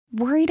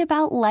Worried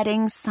about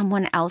letting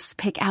someone else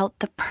pick out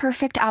the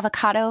perfect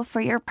avocado for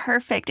your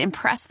perfect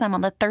impress them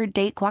on the third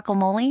date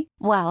guacamole?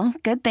 Well,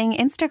 good thing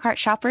Instacart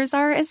shoppers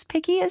are as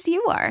picky as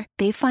you are.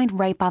 They find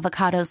ripe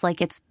avocados like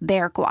it's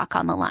their guac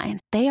on the line.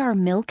 They are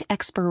milk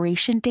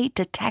expiration date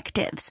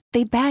detectives.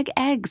 They bag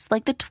eggs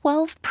like the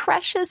 12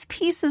 precious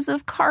pieces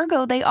of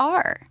cargo they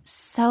are.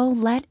 So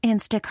let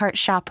Instacart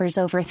shoppers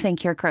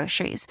overthink your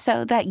groceries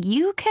so that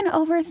you can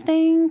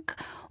overthink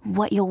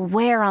what you'll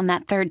wear on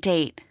that third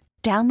date.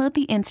 Download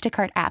the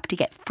Instacart app to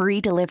get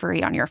free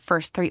delivery on your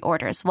first 3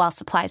 orders while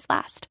supplies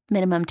last.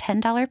 Minimum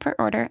 $10 per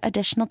order.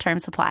 Additional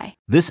terms apply.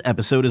 This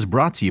episode is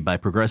brought to you by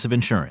Progressive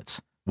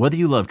Insurance. Whether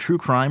you love true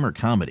crime or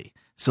comedy,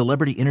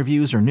 celebrity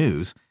interviews or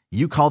news,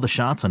 you call the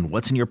shots on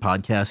what's in your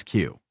podcast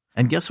queue.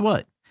 And guess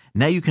what?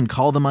 Now you can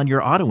call them on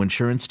your auto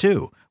insurance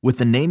too with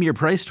the Name Your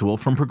Price tool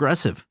from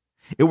Progressive.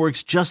 It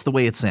works just the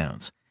way it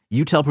sounds.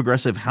 You tell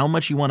Progressive how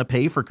much you want to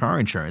pay for car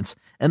insurance,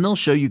 and they'll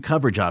show you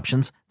coverage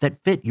options that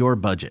fit your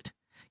budget.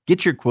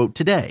 Get your quote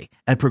today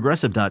at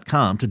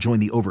Progressive.com to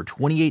join the over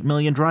 28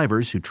 million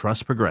drivers who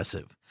trust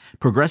Progressive.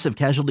 Progressive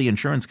Casualty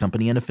Insurance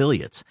Company and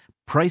Affiliates.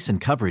 Price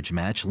and coverage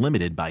match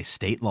limited by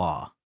state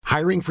law.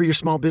 Hiring for your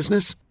small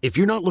business? If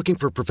you're not looking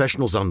for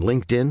professionals on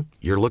LinkedIn,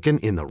 you're looking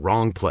in the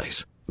wrong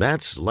place.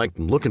 That's like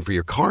looking for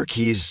your car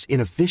keys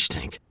in a fish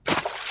tank.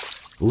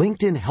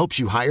 LinkedIn helps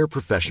you hire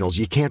professionals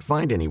you can't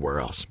find anywhere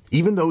else,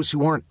 even those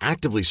who aren't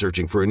actively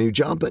searching for a new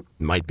job but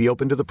might be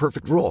open to the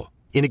perfect role.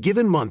 In a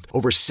given month,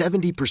 over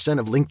 70%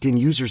 of LinkedIn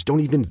users don't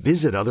even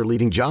visit other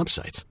leading job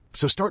sites.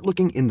 So start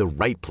looking in the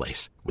right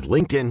place. With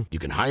LinkedIn, you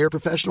can hire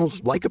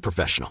professionals like a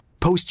professional.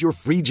 Post your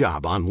free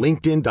job on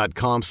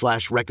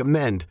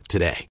linkedin.com/recommend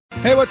today.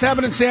 Hey, what's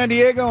happening, San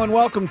Diego? And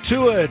welcome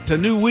to it. A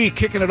new week,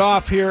 kicking it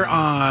off here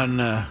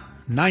on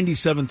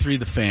 97.3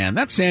 The Fan.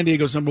 That's San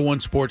Diego's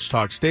 #1 sports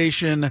talk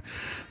station.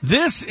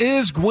 This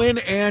is Gwynn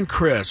and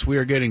Chris. We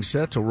are getting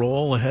set to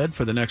roll ahead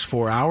for the next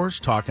 4 hours,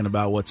 talking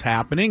about what's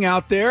happening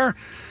out there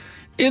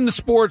in the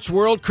sports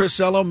world. Chris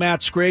Ello,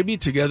 Matt Scraby,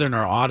 together in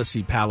our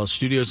Odyssey Palace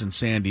studios in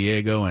San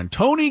Diego, and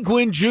Tony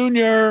Gwynn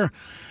Jr.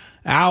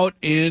 out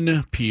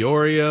in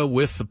Peoria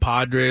with the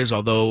Padres,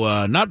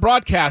 although not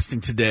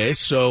broadcasting today.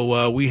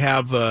 So we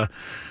have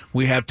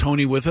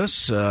Tony with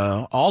us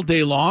all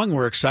day long.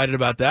 We're excited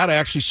about that. I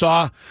actually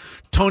saw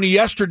Tony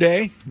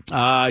yesterday.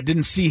 I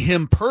didn't see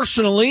him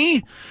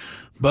personally,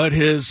 but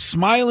his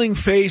smiling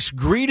face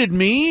greeted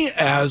me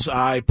as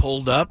I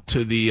pulled up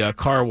to the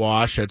car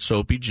wash at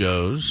Soapy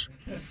Joe's.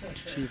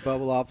 Chief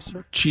Bubble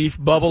Officer. Chief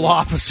Bubble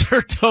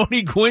Officer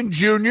Tony Gwynn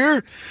Jr.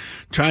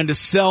 trying to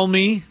sell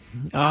me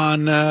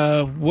on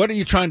what are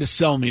you trying to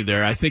sell me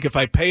there? I think if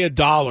I pay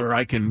 $1,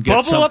 I can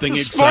get something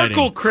exciting.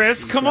 Bubble up the sparkle,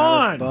 Chris. Come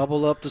on.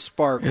 Bubble up the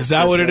sparkle. Is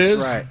that Chris, what it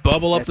is? Right.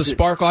 Bubble up the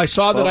sparkle. I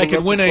saw that I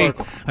could win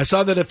I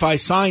saw that if I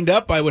signed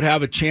up, I would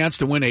have a chance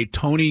to win a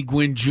Tony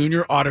Gwynn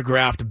Jr.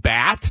 autographed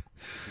bat.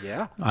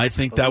 Yeah. I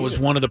think that was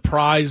one of the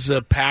prize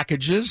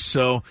packages.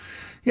 So,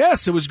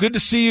 yes, it was good to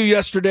see you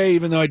yesterday,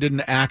 even though I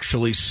didn't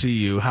actually see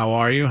you. How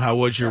are you? How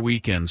was your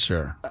weekend,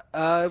 sir?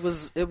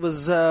 It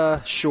was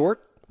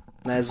short,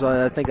 as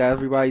I think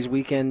everybody's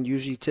weekend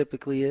usually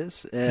typically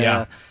is.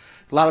 Yeah.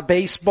 A lot of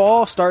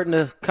baseball, starting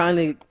to kind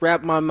of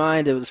wrap my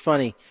mind. It was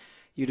funny.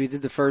 You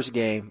did the first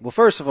game. Well,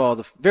 first of all,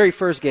 the very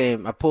first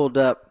game, I pulled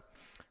up.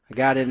 I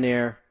got in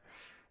there.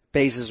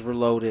 Bases were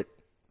loaded.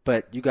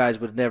 But you guys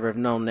would never have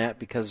known that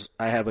because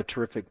I have a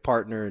terrific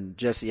partner in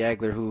Jesse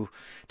Agler who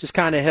just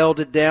kind of held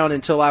it down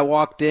until I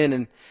walked in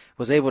and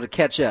was able to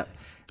catch up.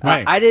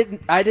 Right.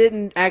 I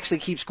didn't actually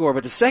keep score,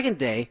 but the second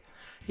day,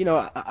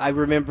 I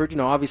remembered,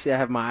 obviously I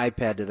have my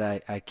iPad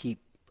that I keep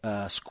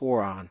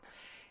score on.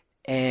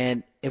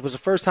 And it was the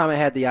first time I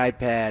had the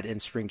iPad in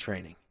spring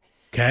training.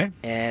 Okay.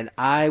 And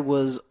I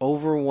was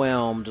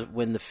overwhelmed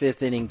when the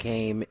fifth inning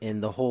came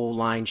and the whole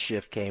line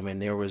shift came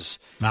and there was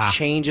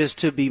changes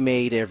to be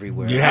made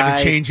everywhere. You had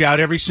to change out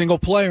every single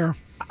player.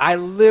 I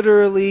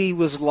literally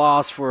was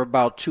lost for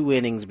about 2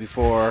 innings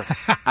before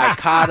I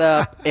caught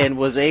up and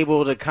was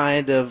able to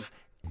kind of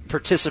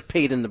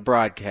participate in the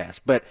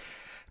broadcast. But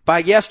by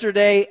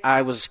yesterday,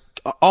 I was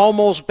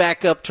almost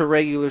back up to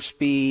regular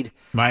speed.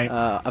 Right.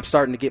 I'm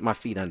starting to get my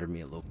feet under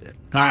me a little bit.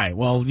 All right.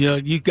 Well,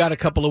 you've got a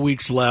couple of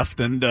weeks left,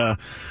 and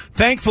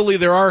thankfully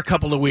there are a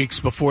couple of weeks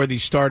before the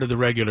start of the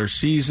regular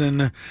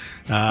season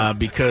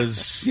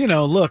because,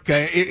 look,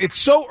 it's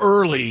so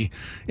early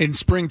in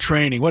spring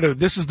training.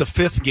 This is the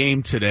 5th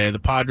game today. The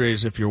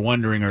Padres, if you're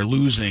wondering, are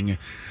losing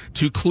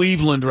to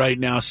Cleveland right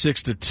now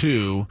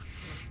 6-2.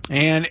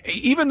 And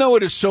even though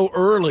it is so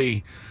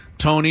early,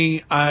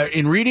 Tony,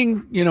 in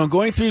reading,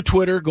 going through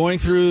Twitter, going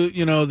through,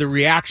 the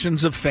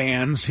reactions of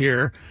fans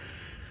here,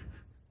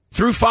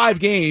 through 5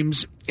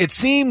 games, it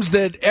seems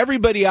that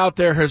everybody out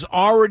there has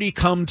already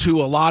come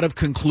to a lot of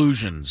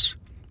conclusions.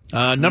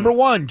 Number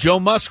one, Joe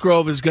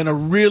Musgrove is going to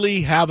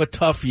really have a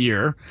tough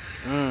year.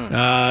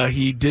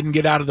 He didn't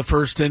get out of the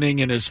first inning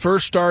in his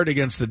first start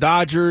against the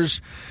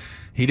Dodgers.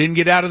 He didn't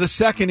get out of the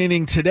second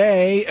inning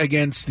today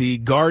against the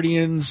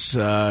Guardians.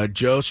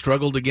 Joe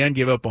struggled again,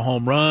 gave up a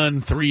home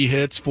run, 3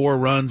 hits, 4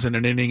 runs in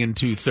an inning and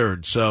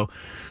 2/3. So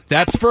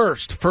that's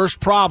first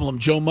problem,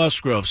 Joe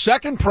Musgrove.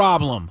 Second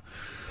problem,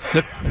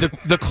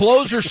 the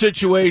closer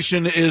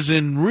situation is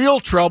in real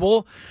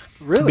trouble.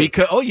 Really?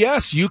 Because,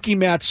 yes, Yuki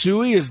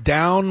Matsui is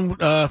down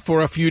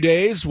for a few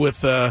days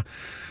with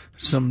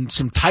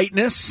some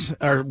tightness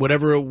or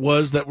whatever it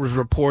was that was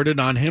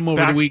reported on him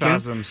over the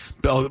weekend.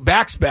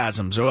 Back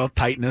spasms. Well,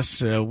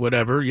 tightness,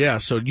 whatever. Yeah,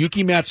 so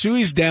Yuki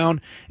Matsui's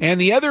down.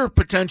 And the other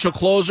potential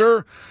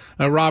closer,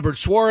 Robert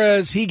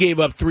Suarez, he gave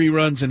up 3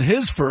 runs in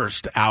his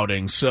first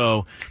outing.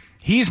 So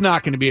he's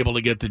not going to be able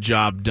to get the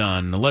job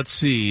done. Let's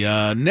see.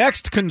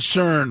 Next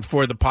concern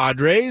for the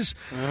Padres.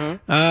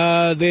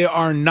 They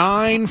are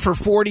 9 for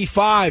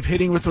 45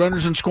 hitting with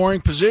runners in scoring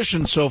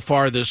position so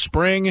far this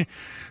spring.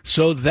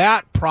 So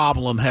that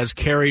problem has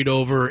carried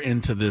over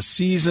into this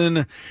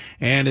season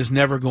and is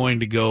never going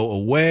to go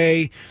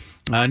away.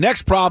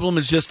 Next problem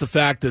is just the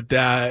fact that,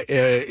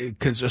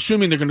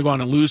 assuming they're going to go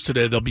on and lose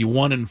today, they'll be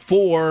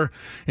 1-4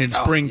 in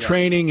spring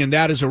training, and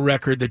that is a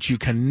record that you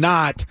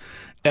cannot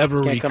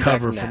ever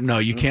recover from. No,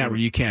 you can't.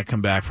 You can't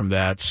come back from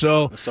that.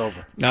 So it's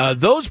over.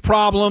 Those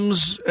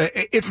problems.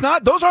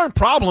 Those aren't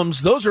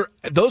problems. Those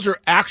are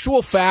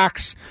actual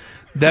facts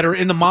that are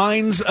in the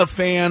minds of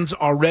fans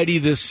already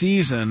this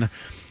season.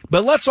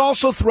 But let's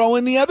also throw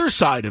in the other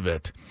side of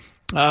it.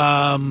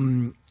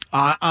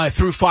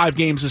 Through 5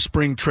 games of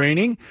spring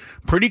training,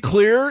 pretty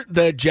clear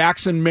that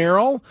Jackson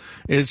Merrill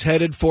is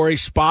headed for a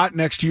spot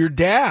next to your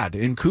dad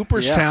in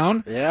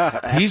Cooperstown.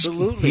 Yeah,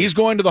 absolutely. He's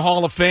going to the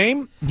Hall of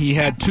Fame. He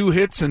had 2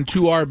 hits and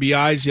 2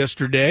 RBIs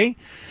yesterday.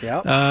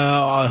 Yep.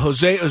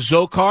 Jose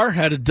Azocar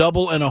had a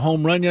double and a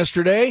home run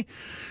yesterday.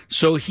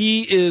 So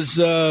he's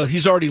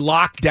already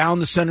locked down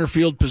the center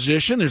field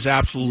position. There's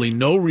absolutely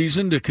no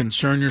reason to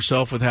concern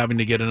yourself with having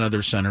to get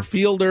another center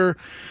fielder.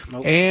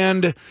 Nope.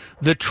 And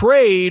the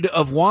trade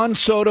of Juan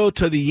Soto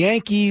to the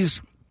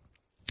Yankees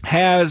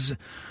has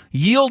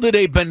yielded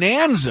a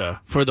bonanza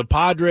for the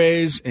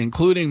Padres,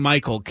 including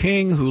Michael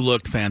King, who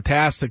looked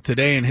fantastic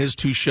today in his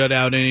 2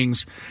 shutout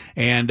innings.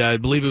 And I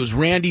believe it was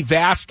Randy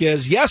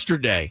Vasquez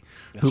yesterday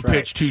who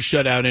pitched 2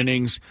 shutout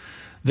innings.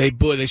 They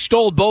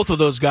stole both of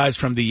those guys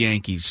from the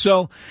Yankees.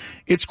 So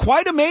it's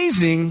quite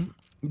amazing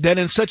that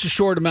in such a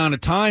short amount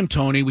of time,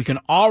 Tony, we can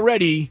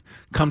already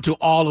come to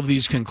all of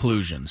these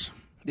conclusions.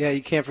 Yeah,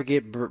 you can't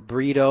forget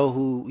Brito,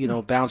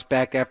 who bounced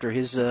back after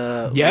his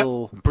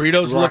little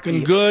Brito's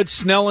looking good.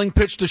 Snelling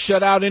pitched a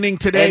shutout inning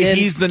today.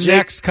 He's the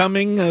next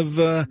coming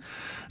of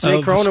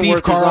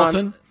Steve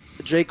Carlton.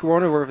 Jake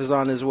Cronenworth is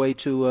on his way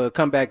to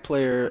comeback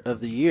player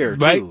of the year,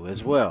 too,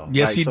 as well.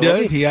 Yes, he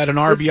did. He had an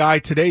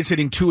RBI today. He's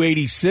hitting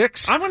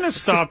 286. I'm going to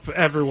stop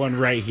everyone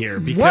right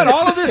here. Because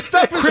all of this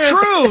stuff is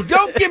true.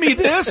 Don't give me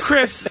this.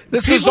 Chris,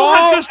 this is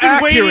all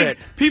accurate.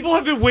 People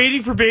have been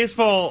waiting for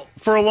baseball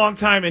for a long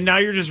time, and now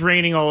you're just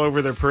raining all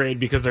over their parade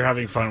because they're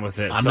having fun with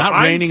it. I'm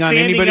not raining on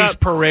anybody's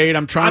parade.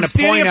 I'm trying to point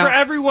out. I'm standing up for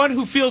everyone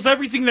who feels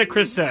everything that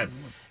Chris said.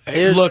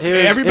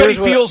 Everybody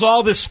feels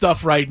all this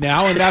stuff right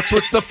now, and that's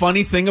what's the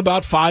funny thing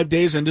about 5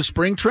 days into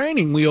spring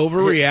training. We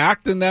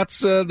overreact, and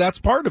that's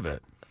part of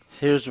it.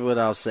 Here's what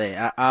I'll say.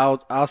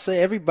 I'll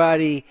say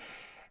everybody,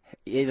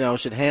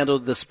 should handle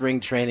the spring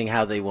training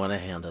how they want to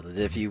handle it.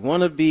 If you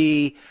want to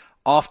be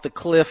off the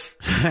cliff,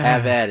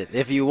 have at it.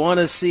 If you want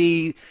to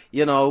see,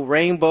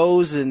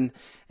 rainbows and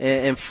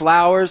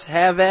flowers,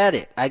 have at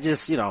it. I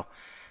just,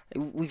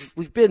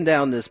 we've been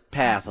down this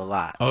path a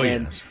lot. Oh,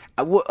 yes.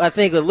 I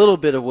think a little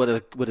bit of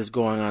what is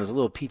going on is a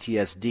little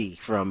PTSD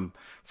from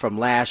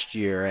last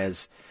year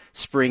as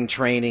spring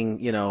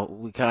training,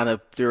 there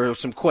were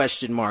some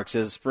question marks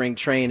as spring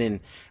training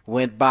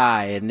went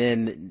by, and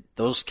then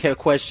those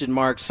question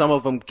marks, some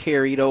of them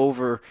carried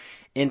over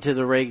into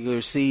the regular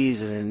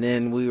season, and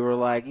then we were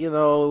like,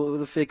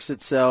 it'll fix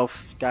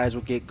itself, guys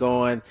will get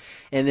going,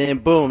 and then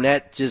boom,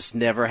 that just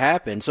never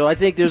happened. So I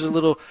think there's a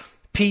little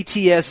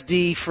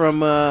PTSD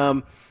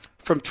from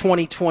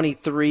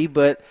 2023,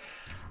 but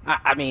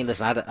I mean,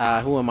 listen,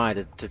 who am I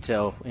to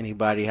tell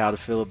anybody how to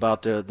feel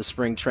about the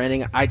spring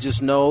training? I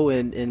just know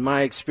in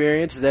my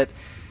experience that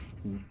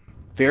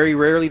very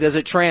rarely does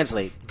it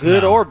translate,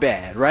 good or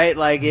bad, right?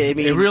 Like, I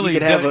mean, it really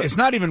it's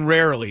not even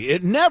rarely.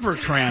 It never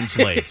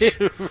translates.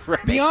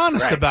 Right, Be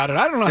honest about it.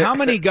 I don't know how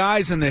many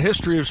guys in the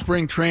history of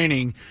spring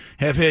training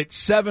have hit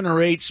 7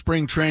 or 8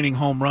 spring training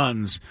home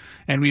runs,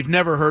 and we've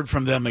never heard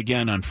from them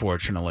again,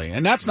 unfortunately.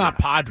 And that's not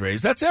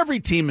Padres. That's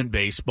every team in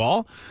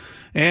baseball.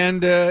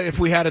 And if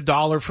we had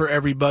 $1 for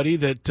everybody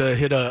that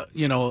hit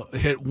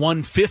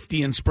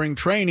 150 in spring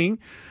training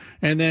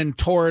and then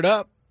tore it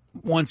up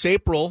once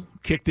April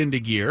kicked into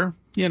gear,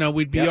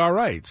 we'd be all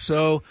right.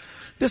 So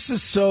this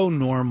is so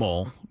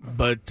normal,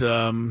 but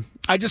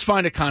I just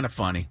find it kind of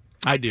funny.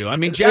 I do. I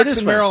mean,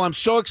 Jackson Merrill, I'm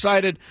so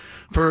excited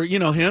for,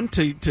 him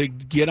to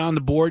get on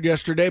the board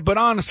yesterday. But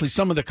honestly,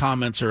 some of the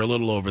comments are a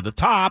little over the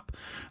top.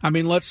 I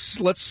mean, let's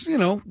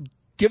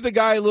give the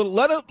guy a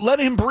little, let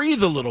him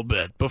breathe a little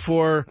bit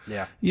before,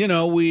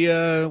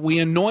 we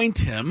anoint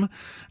him.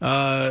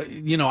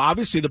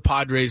 Obviously the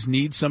Padres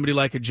need somebody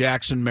like a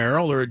Jackson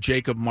Merrill or a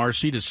Jacob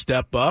Marcy to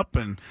step up,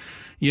 and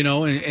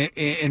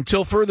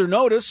until further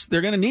notice,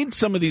 they're going to need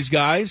some of these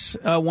guys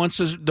once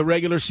the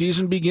regular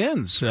season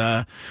begins.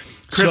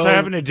 Chris, I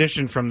have an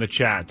addition from the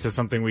chat to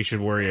something we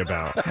should worry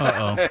about.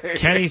 Uh-oh.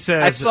 Kenny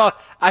says...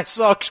 I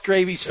saw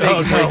Scravy's face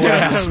break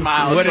down and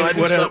smile.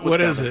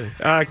 What is it?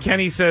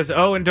 Kenny says,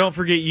 and don't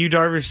forget, Yu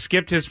Darvish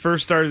skipped his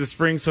first start of the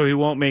spring, so he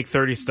won't make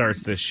 30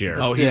 starts this year.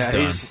 Oh, he's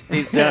done.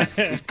 He's done.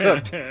 He's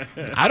cooked.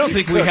 I don't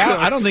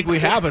think we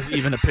have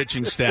even a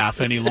pitching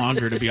staff any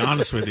longer, to be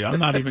honest with you. I'm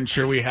not even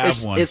sure we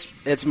have one.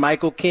 It's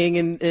Michael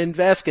King and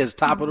Vasquez,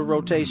 top of the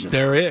rotation.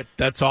 They're it.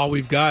 That's all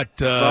we've got.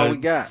 That's all we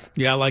got.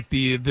 Yeah, like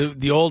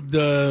the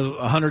old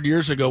 100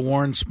 years ago,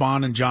 Warren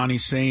Spahn and Johnny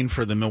Sane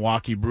for the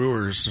Milwaukee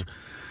Brewers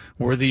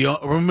or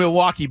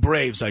Milwaukee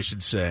Braves, I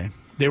should say.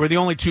 They were the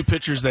only two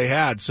pitchers they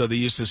had, so they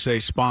used to say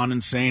Spahn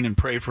and Sane and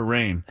pray for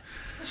rain.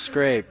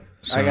 Scrape.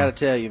 So. I got to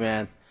tell you,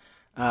 man,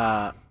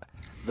 I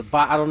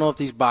don't know if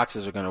these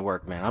boxes are going to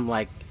work, man. I'm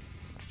like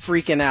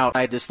freaking out.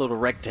 I had this little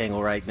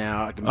rectangle right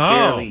now. I can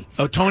barely.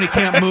 Oh, Tony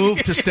can't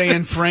move to stay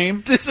in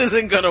frame? This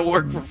isn't going to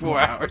work for 4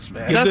 hours,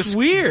 man. That's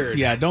weird.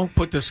 Yeah, don't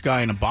put this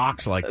guy in a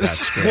box like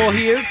that. Well,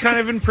 he is kind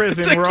of in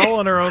prison. We're all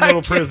in our own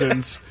little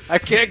prisons. I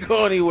can't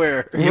go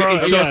anywhere. So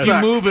if you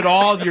move at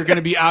all, you're going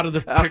to be out of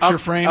the picture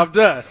frame? I'm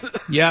done.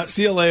 Yeah,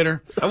 see you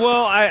later.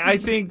 Well, I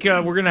think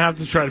we're going to have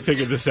to try to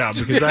figure this out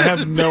because I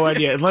have no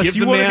idea. Unless Give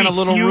you the man a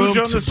little room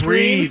on the to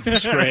breathe,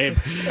 Scrape.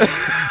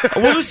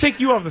 We'll just take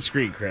you off the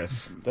screen,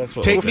 Chris. That's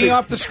what Take me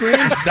off the screen?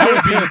 That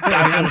would be.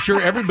 I'm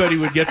sure everybody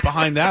would get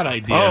behind that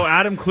idea. Oh,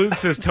 Adam Klug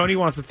says Tony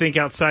wants to think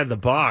outside the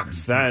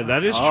box.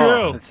 That is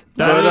true.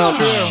 That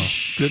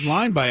is true. Good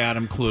line by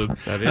Adam Klug.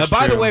 That is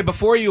by true. the way,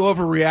 before you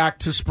overreact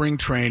to spring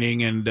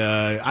training, and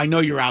I know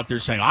you're out there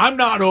saying, I'm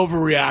not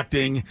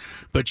overreacting,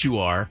 but you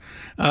are.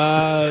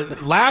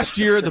 Last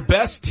year, the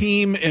best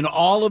team in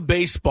all of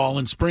baseball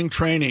in spring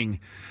training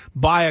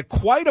by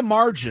quite a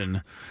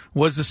margin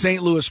was the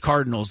St. Louis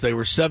Cardinals. They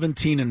were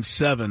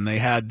 17-7. They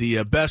had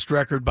the best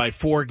record by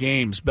 4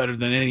 games, better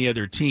than any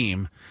other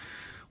team.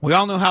 We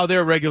all know how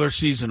their regular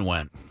season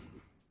went.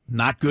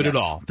 Not good at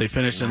all. They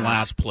finished in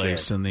last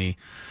place in the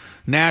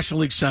National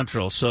League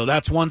Central. So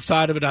that's one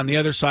side of it. On the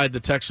other side, the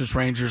Texas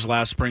Rangers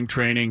last spring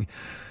training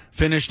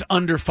finished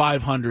under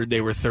 500. They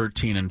were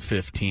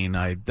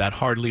 13-15. That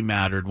hardly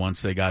mattered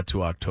once they got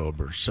to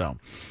October. So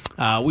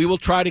we will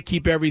try to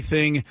keep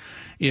everything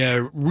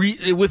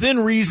within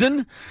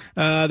reason.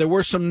 There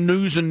were some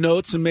news and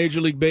notes in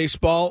Major League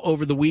Baseball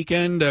over the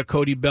weekend.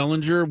 Cody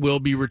Bellinger will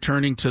be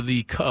returning to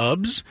the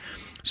Cubs.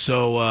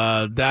 So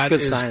that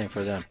is a good signing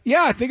for them.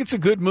 Yeah, I think it's a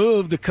good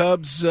move. The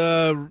Cubs,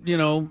 they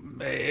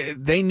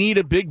need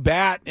a big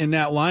bat in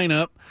that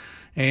lineup,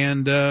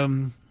 and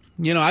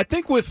I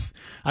think with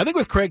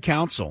Craig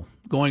Counsell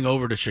going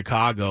over to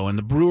Chicago and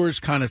the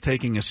Brewers kind of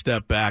taking a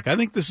step back, I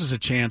think this is a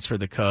chance for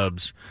the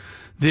Cubs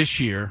this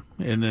year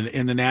in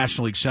the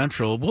National League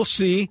Central. We'll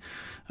see.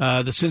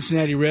 The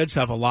Cincinnati Reds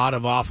have a lot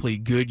of awfully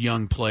good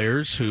young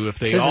players who, if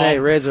they Cincinnati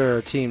Reds are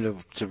a team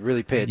to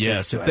really pay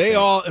attention to.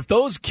 Yes, if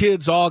those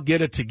kids all get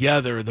it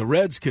together, the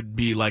Reds could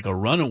be like a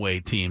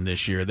runaway team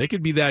this year. They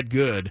could be that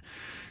good.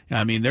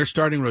 I mean, their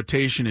starting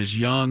rotation is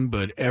young,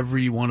 but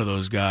every one of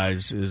those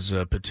guys is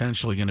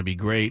potentially going to be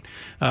great.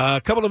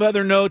 A couple of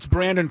other notes.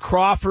 Brandon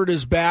Crawford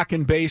is back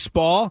in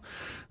baseball.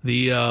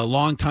 The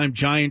longtime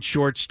Giant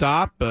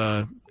shortstop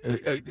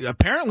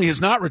apparently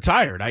has not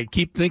retired. I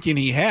keep thinking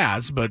he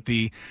has, but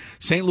the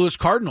St. Louis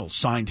Cardinals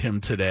signed him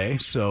today,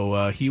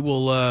 so he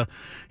will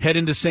head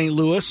into St.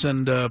 Louis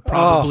and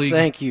probably... Oh,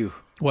 thank you.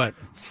 What?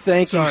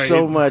 Thank you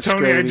so much, Tony.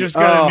 Gravy. I just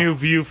got a new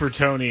view for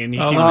Tony, and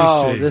let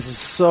me see. This is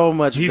so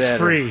much He's better.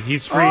 free.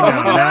 He's free now.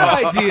 Look at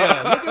that idea.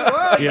 Look at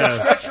what?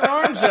 Yes. Stretch your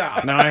arms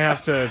out. Now I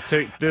have to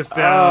take this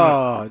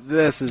down. Oh,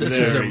 this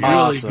is really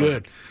awesome.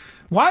 good.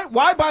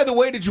 Why, by the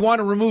way, did you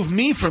want to remove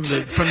me from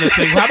the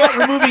thing? How about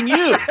removing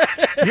you?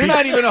 You're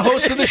not even a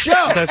host of the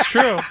show. That's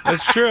true.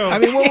 I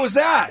mean, what was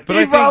that? But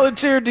he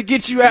volunteered to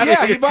get you out of here.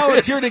 Yeah, he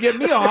volunteered to get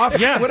me off.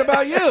 Yeah. What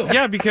about you?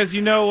 Yeah, because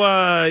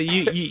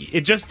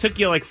it just took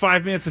you like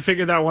 5 minutes to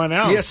figure that one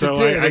out. Yes, so it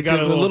did. I got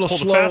a little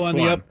slow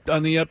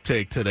on the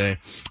uptake today.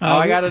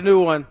 I got a new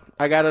one.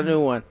 Oh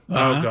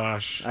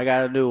gosh, I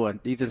got a new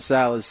one. Ethan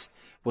Salas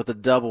with a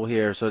double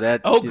here, so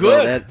that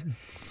good.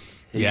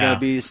 He's going to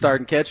be the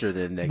starting catcher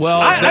then next year.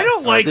 I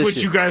don't like what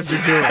you guys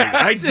are doing.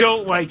 I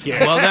don't like it.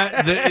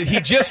 Well,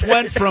 he just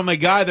went from a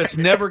guy that's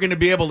never going to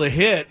be able to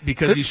hit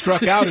because he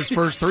struck out his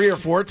first 3 or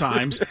 4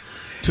 times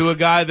to a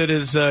guy that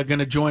is going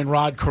to join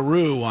Rod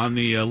Carew on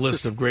the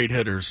list of great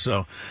hitters.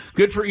 So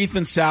good for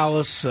Ethan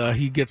Salas.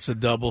 He gets a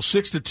double.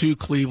 6-2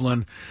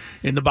 Cleveland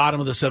in the bottom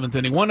of the 7th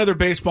inning. One other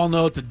baseball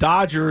note, the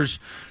Dodgers,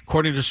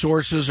 according to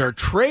sources, are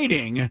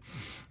trading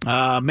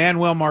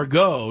Manuel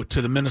Margot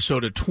to the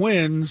Minnesota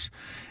Twins.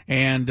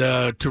 And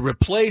to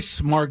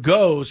replace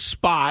Margot's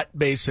spot,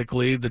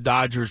 basically, the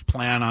Dodgers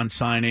plan on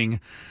signing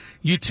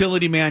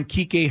utility man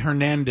Kike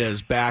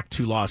Hernandez back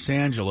to Los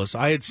Angeles.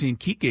 I had seen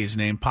Kike's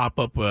name pop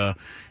up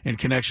in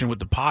connection with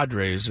the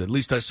Padres. At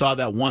least I saw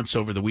that once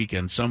over the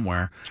weekend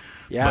somewhere.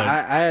 Yeah,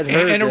 I had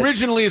heard. And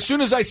originally, as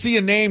soon as I see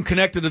a name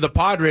connected to the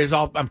Padres,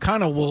 I'm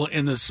kind of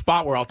in the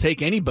spot where I'll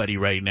take anybody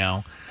right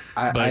now.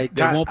 But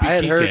there won't be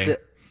Kike.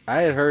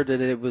 I had heard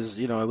that it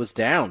was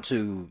down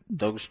to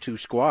those two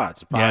squads,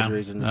 the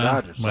Padres and the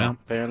Dodgers. So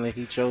apparently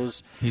he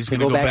chose he's to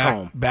going to go back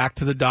home. Back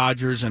to the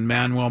Dodgers, and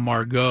Manuel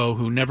Margot,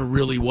 who never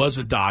really was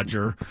a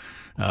Dodger,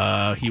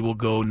 he will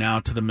go now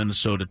to the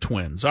Minnesota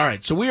Twins. All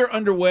right, so we are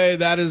underway.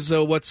 That is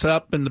what's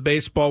up in the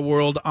baseball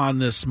world on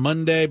this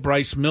Monday.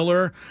 Bryce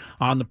Miller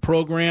on the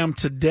program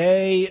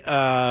today.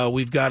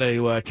 We've got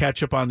to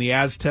catch up on the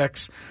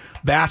Aztecs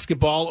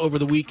basketball over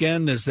the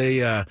weekend as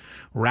they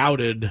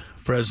routed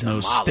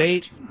Fresno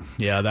State.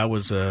 Yeah, that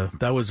was a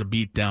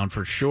beatdown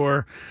for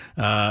sure.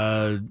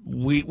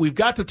 We've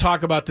got to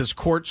talk about this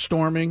court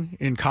storming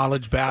in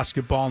college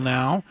basketball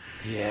now.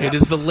 Yeah. It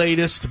is the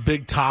latest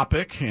big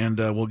topic, and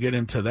we'll get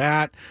into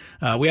that.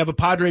 We have a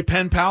Padre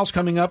Pen Pals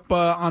coming up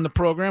on the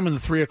program in the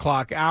 3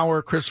 o'clock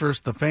hour. Chris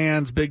versus the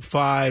Fans, Big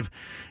Five,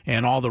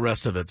 and all the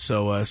rest of it.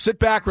 So sit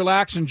back,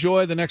 relax,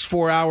 enjoy the next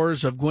 4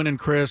 hours of Gwynn and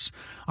Chris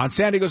on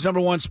San Diego's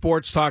 #1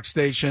 sports talk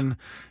station.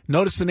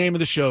 Notice the name of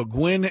the show,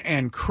 Gwynn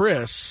and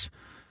Chris.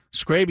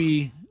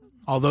 Scraby,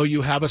 although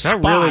you have a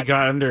spot. That really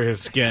got under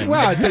his skin.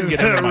 Well, it didn't get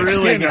under my really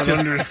skin. Got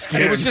under his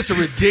skin. It was just a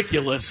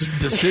ridiculous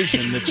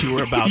decision that you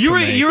were about to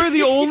make. You were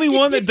the only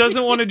one that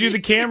doesn't want to do the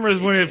cameras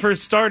when it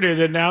first started,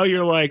 and now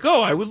you're like,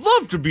 oh, I would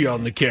love to be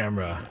on the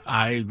camera.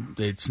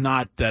 It's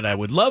not that I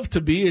would love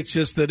to be. It's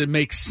just that it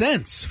makes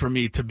sense for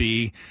me to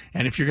be.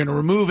 And if you're going to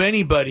remove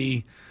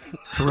anybody,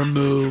 to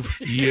remove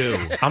you.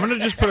 I'm going to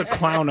just put a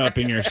clown up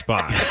in your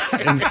spot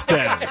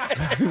instead.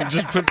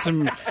 Just put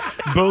some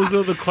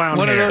Bozo the Clown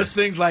One hair. of those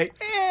things like,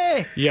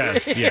 eh.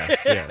 Yes.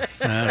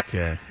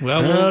 Okay.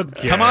 Well,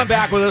 come on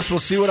back with us. We'll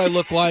see what I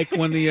look like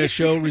when the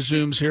show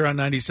resumes here on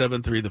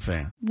 97.3 The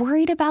Fan.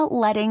 Worried about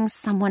letting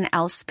someone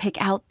else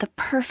pick out the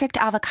perfect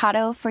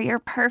avocado for your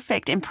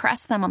perfect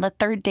impress them on the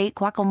third date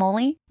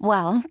guacamole?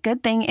 Well,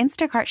 good thing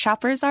Instacart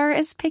shoppers are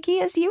as picky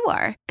as you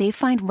are. They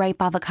find ripe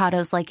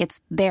avocados like it's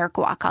their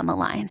guac on the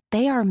line.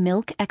 They are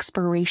milk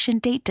expiration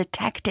date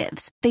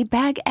detectives. They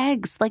bag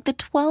eggs like the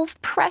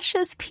 12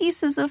 precious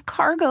pieces of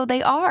cargo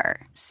they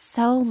are.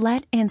 So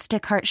let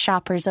Instacart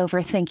shoppers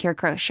overthink your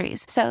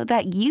groceries so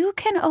that you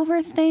can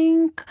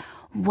overthink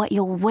what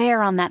you'll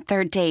wear on that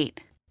third date.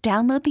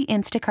 Download the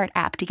Instacart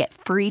app to get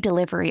free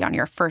delivery on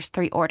your first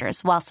 3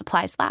 orders while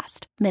supplies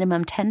last.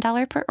 Minimum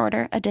 $10 per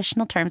order.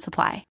 Additional terms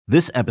apply.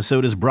 This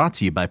episode is brought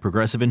to you by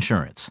Progressive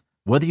Insurance.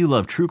 Whether you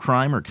love true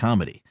crime or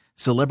comedy,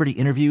 celebrity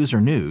interviews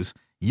or news,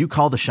 you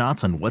call the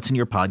shots on what's in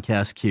your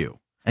podcast queue.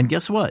 And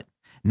guess what?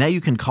 Now you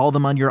can call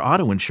them on your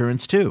auto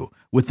insurance too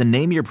with the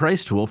Name Your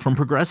Price tool from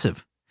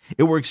Progressive.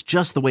 It works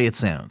just the way it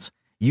sounds.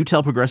 You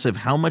tell Progressive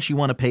how much you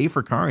want to pay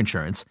for car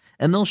insurance,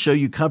 and they'll show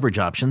you coverage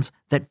options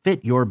that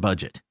fit your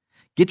budget.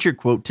 Get your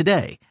quote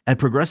today at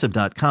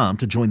Progressive.com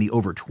to join the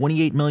over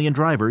 28 million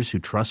drivers who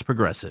trust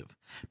Progressive.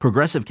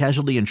 Progressive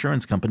Casualty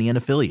Insurance Company and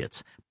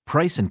Affiliates.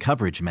 Price and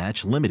coverage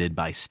match limited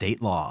by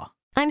state law.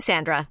 I'm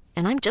Sandra,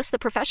 and I'm just the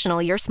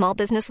professional your small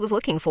business was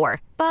looking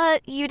for.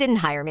 But you didn't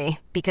hire me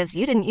because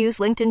you didn't use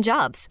LinkedIn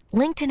Jobs.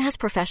 LinkedIn has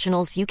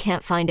professionals you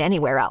can't find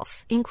anywhere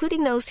else,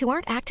 including those who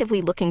aren't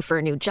actively looking for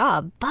a new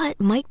job, but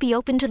might be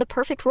open to the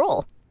perfect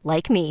role,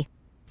 like me.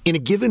 In a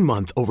given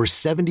month, over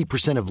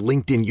 70% of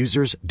LinkedIn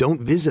users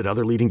don't visit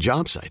other leading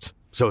job sites.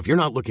 So if you're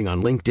not looking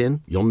on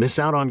LinkedIn, you'll miss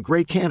out on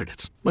great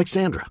candidates like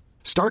Sandra.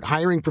 Start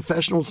hiring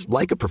professionals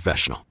like a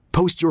professional.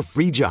 Post your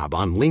free job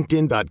on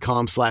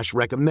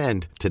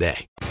linkedin.com/recommend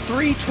today.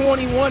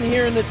 3:21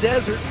 here in the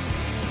desert.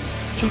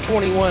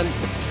 2:21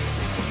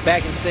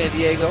 back in San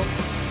Diego.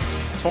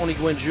 Tony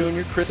Gwynn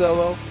Jr., Chris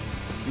Ello,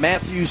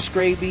 Matthew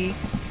Scraby,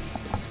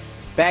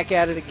 back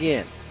at it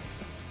again.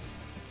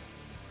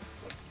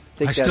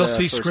 I still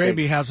see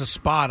Scraby has a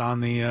spot on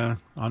the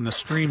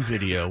stream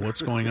video.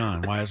 What's going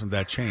on? Why hasn't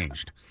that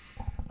changed?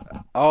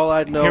 All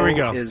I know Here we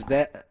go. is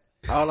that.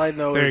 All I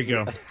know there is. There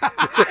you go.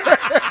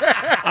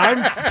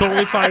 I'm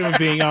totally fine with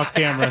being off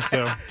camera,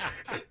 so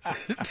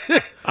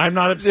I'm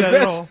not upset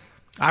at all.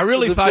 I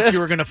really thought you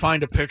were going to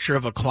find a picture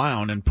of a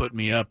clown and put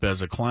me up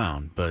as a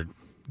clown, but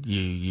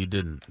you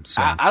didn't.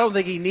 So. I don't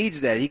think he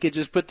needs that. He could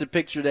just put the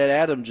picture that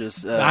Adam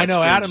just. I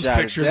know Adam's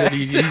picture that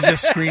he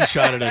just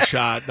screenshotted a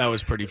shot. That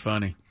was pretty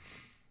funny.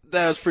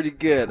 That was pretty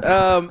good.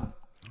 Trying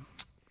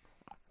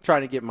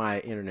to get my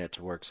internet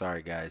to work.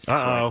 Sorry, guys. So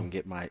I can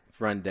get my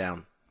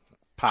rundown.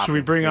 Should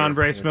we bring on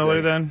Bryce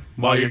Miller then?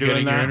 While you're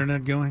getting your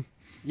internet going?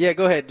 Yeah,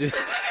 go ahead, dude.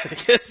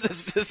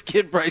 Let's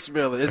get Bryce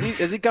Miller. Is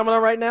he coming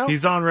on right now?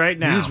 He's on right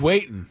now. He's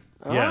waiting.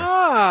 Yes.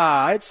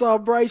 I saw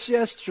Bryce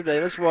yesterday.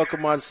 Let's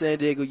welcome on San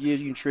Diego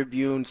Union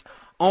Tribune's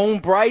own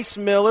Bryce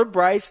Miller.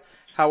 Bryce,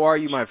 how are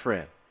you, my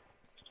friend?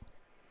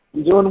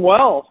 I'm doing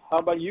well. How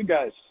about you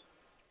guys?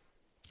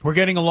 We're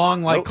getting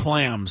along like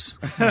clams,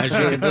 as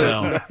you can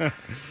tell.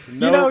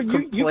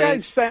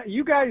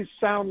 You guys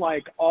sound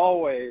like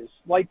always,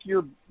 like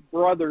you're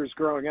brothers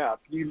growing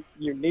up. You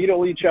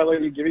needle each other,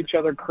 you give each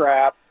other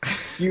crap,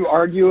 you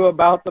argue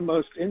about the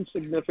most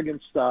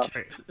insignificant stuff.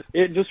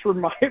 It just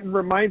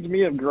reminds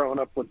me of growing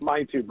up with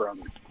my two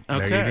brothers.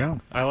 Okay. There you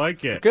go. I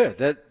like it. Good.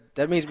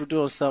 That means we're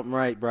doing something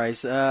right,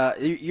 Bryce.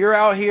 You're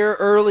out here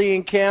early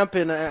in camp,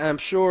 and I'm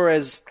sure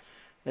as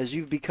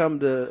you've become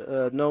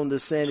known the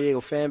San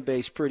Diego fan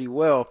base pretty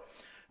well,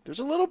 there's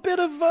a little bit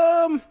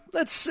of,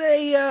 let's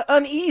say,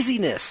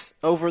 uneasiness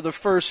over the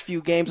first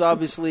few games.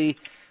 Obviously,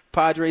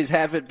 Padres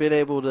haven't been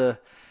able to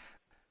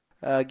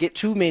get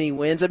too many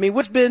wins. I mean,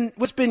 what's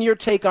been your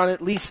take on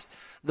at least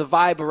the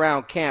vibe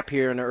around camp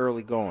here in the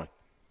early going?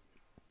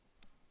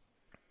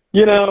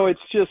 You know, it's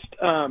just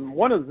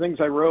one of the things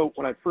I wrote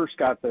when I first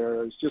got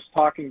there is just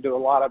talking to a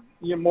lot of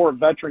more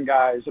veteran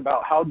guys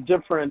about how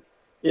different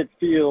it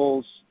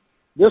feels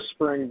this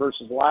spring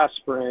versus last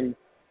spring.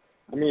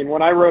 I mean,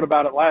 when I wrote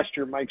about it last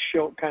year, Mike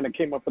Schilt kind of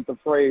came up with the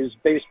phrase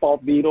baseball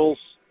Beatles.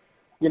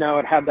 You know,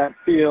 it had that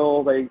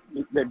feel. They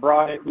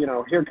brought it,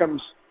 here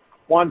comes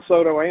Juan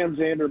Soto and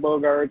Xander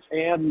Bogaerts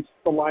and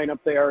the lineup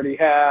they already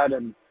had.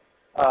 And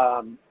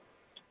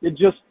it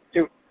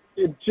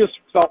just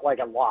felt like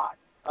a lot.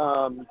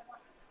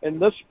 And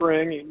this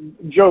spring,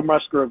 Joe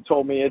Musgrove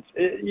told me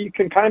you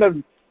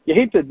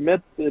hate to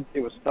admit that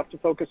it was tough to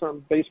focus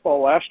on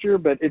baseball last year,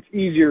 but it's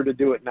easier to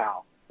do it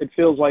now. It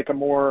feels like a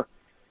more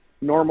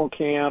normal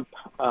camp.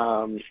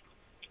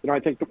 I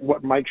think that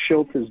what Mike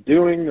Schilt is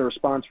doing, the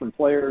response from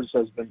players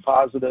has been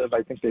positive.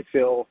 I think they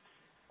feel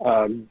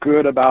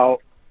good about.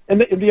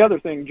 And the other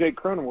thing Jake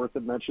Cronenworth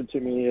had mentioned to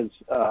me is,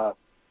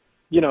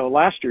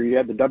 last year you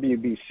had the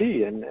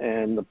WBC,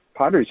 and the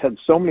Padres had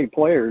so many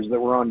players that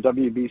were on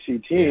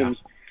WBC teams.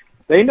 Yeah.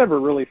 They never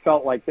really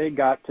felt like they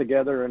got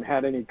together and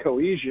had any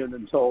cohesion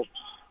until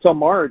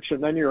March,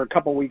 and then you're a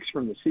couple weeks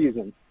from the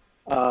season.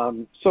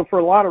 So for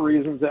a lot of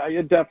reasons,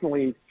 it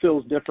definitely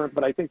feels different.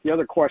 But I think the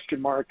other question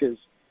mark is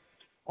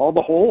all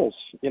the holes.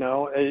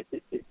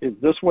 Is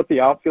this what the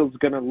outfield's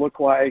going to look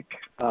like?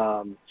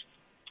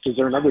 Is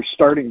there another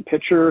starting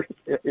pitcher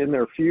in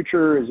their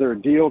future? Is there a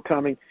deal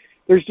coming?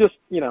 There's just,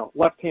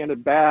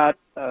 left-handed bat.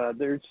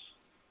 There's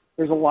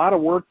a lot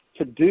of work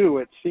to do,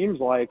 it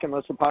seems like,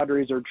 unless the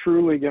Padres are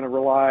truly going to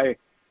rely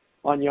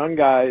on young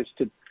guys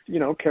to,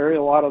 carry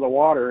a lot of the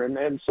water.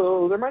 And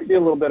so there might be a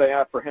little bit of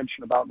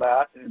apprehension about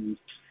that. And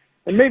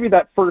maybe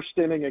that first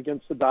inning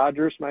against the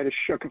Dodgers might have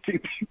shook a few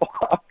people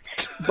up.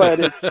 But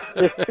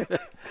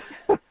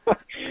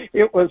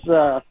it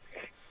was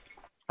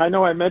I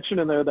know I mentioned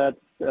in there that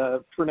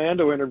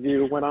Fernando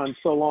interview went on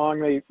so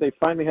long they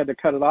finally had to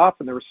cut it off,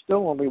 and there was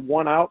still only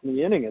one out in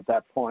the inning at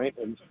that point.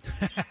 And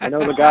I know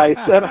the guy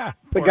said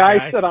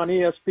on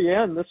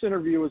ESPN this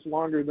interview was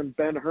longer than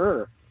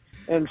Ben-Hur,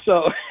 and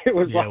so it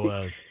was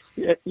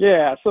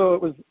so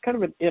it was kind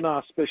of an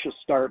inauspicious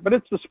start. But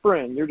it's the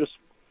spring.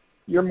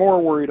 You're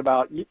more worried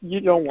about you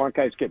don't want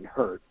guys getting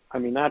hurt. I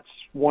mean, that's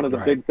one of the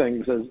big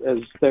things as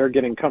they're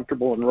getting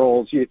comfortable in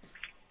roles. You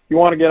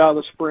want to get out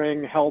of the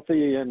spring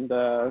healthy, and,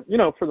 for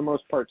the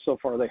most part, so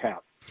far they have.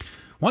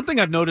 One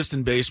thing I've noticed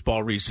in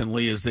baseball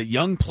recently is that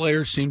young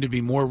players seem to be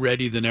more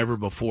ready than ever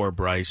before,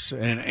 Bryce.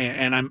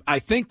 And I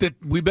think that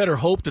we better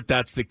hope that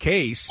that's the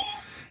case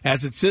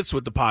as it sits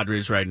with the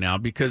Padres right now,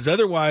 because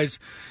otherwise,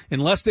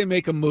 unless they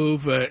make a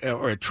move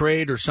or a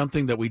trade or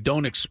something that we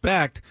don't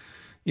expect,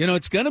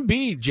 it's going to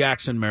be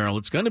Jackson Merrill.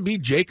 It's going to be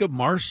Jacob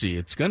Marcy.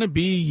 It's going to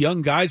be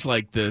young guys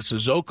like this,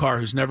 Zokar,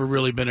 who's never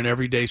really been an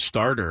everyday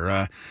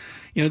starter.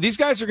 These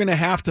guys are going to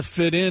have to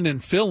fit in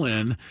and fill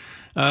in.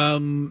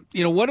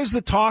 What is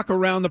the talk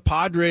around the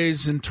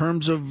Padres in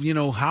terms of,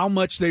 how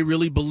much they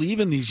really believe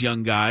in these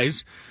young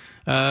guys,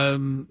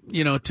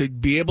 to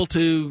be able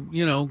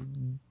to,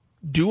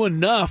 do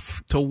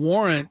enough to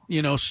warrant,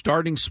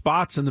 starting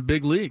spots in the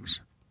big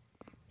leagues?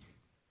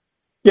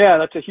 Yeah,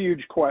 that's a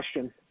huge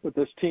question with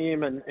this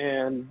team,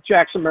 and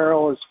Jackson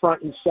Merrill is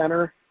front and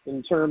center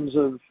in terms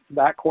of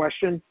that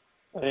question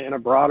in a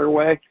broader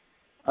way.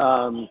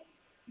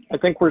 I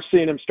think we're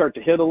seeing him start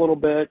to hit a little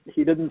bit.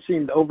 He didn't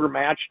seem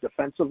overmatched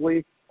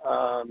defensively.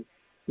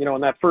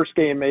 In that first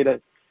game, made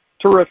a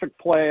terrific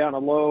play on a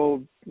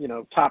low,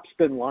 top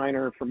spin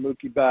liner from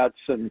Mookie Betts,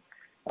 and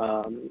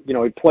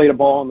he played a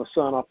ball in the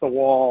sun off the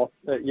wall,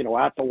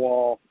 at the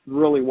wall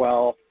really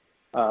well.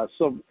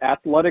 So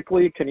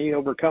athletically, can he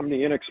overcome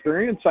the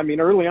inexperience? I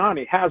mean, early on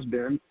he has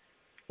been,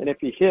 and if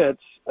he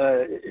hits,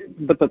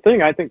 but the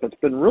thing I think that's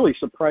been really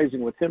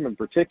surprising with him in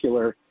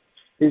particular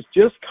is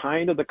just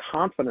kind of the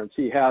confidence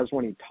he has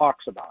when he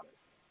talks about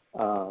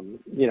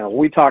it.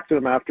 We talked to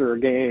him after a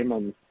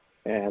game,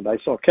 and I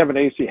saw Kevin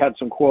Acee had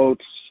some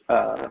quotes,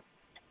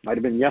 might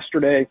have been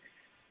yesterday.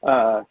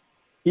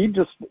 He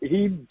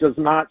does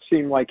not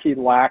seem like he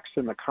lacks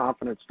in the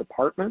confidence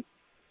department.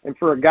 And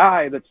for a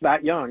guy that's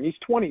that young, he's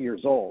 20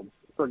 years old.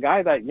 For a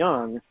guy that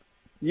young,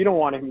 you don't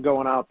want him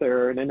going out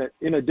there and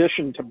in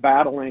addition to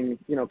battling,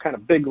 kind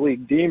of big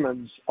league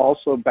demons,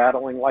 also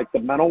battling like the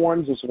mental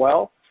ones as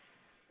well.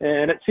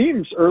 And it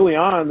seems early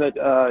on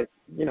that,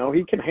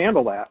 he can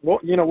handle that. Well,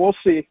 we'll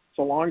see. It's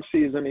a long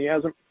season. He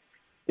hasn't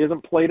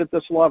isn't played at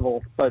this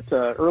level, but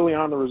early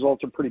on the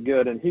results are pretty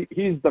good, and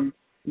he's the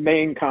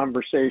main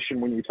conversation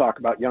when you talk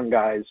about young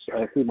guys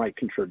who might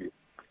contribute.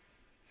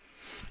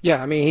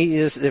 Yeah, I mean, he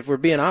is, if we're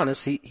being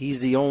honest, he's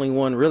the only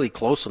one really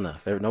close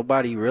enough. There's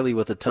nobody really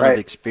with a ton of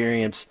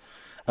experience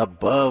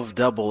above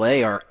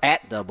AA or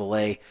at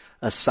AA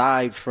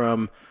aside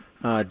from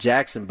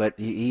Jackson, but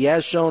he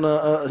has shown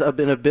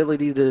an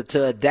ability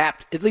to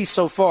adapt, at least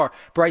so far.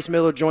 Bryce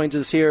Miller joins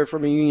us here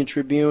from the Union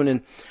Tribune,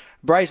 and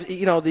Bryce,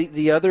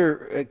 the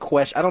other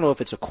question, I don't know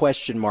if it's a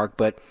question mark,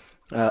 but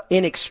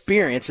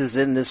inexperience is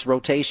in this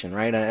rotation,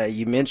 right?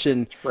 You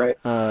mentioned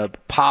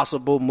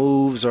possible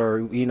moves or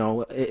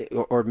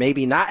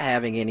maybe not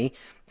having any.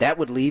 That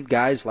would leave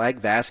guys like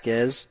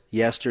Vasquez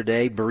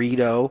yesterday,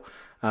 Burrito.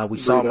 We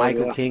saw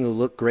Michael King, who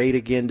looked great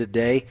again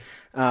today.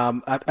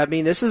 I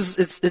mean, this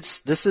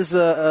is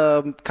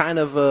a kind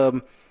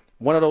of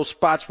one of those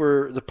spots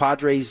where the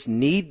Padres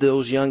need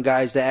those young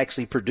guys to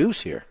actually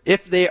produce here,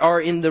 if they are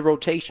in the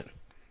rotation.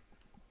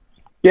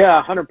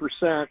 Yeah,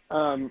 100%.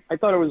 I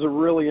thought it was a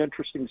really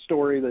interesting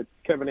story that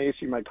Kevin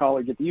Acey, my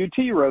colleague at the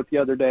UT, wrote the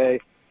other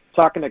day,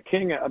 talking to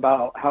King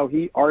about how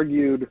he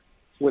argued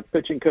with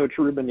pitching coach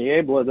Ruben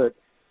Niebla that,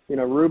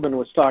 Ruben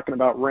was talking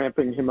about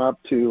ramping him up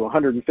to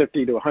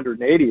 150 to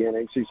 180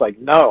 innings. He's like,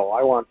 no,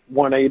 I want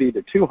 180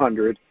 to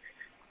 200.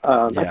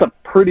 That's a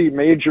pretty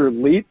major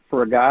leap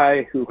for a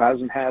guy who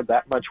hasn't had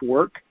that much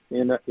work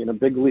in a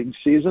big league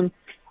season.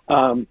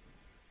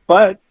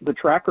 But the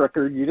track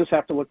record, you just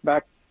have to look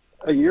back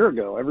a year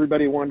ago.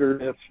 Everybody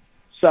wondered if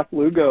Seth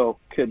Lugo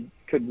could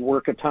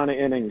work a ton of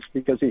innings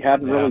because he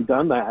hadn't really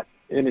done that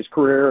in his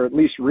career, at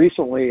least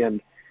recently,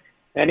 and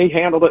he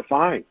handled it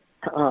fine.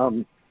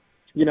 I'm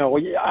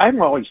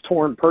always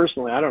torn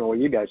personally. I don't know what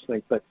you guys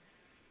think, but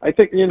I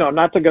think,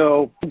 not to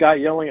go guy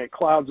yelling at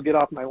clouds, get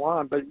off my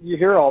lawn, but you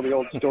hear all the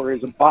old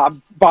stories of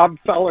Bob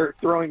Feller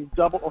throwing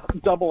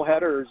double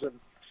headers and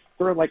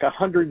throwing like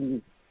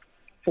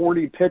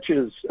 140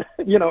 pitches,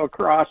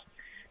 across.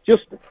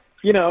 Just,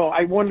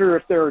 I wonder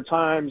if there are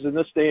times in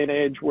this day and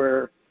age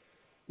where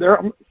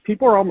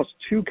people are almost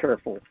too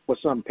careful with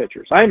some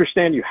pitchers. I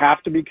understand you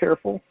have to be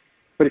careful,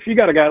 but if you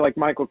got a guy like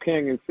Michael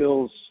King who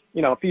feels,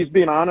 if he's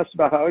being honest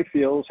about how he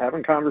feels,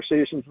 having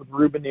conversations with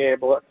Ruben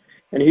Niebla,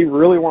 and he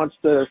really wants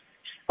to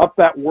up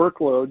that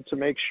workload to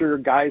make sure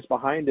guys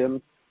behind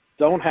him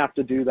don't have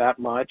to do that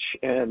much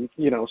and,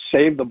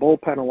 save the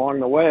bullpen along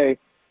the way,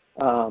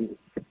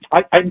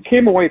 I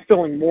came away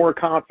feeling more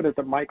confident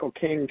that Michael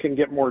King can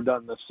get more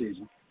done this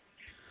season.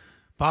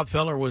 Bob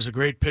Feller was a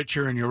great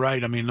pitcher, and you're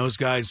right. I mean, those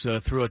guys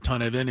threw a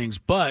ton of innings,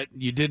 but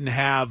you didn't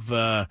have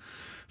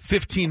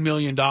 $15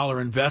 million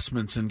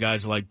investments in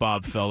guys like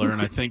Bob Feller,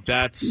 and I think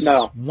that's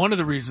one of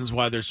the reasons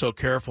why they're so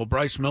careful.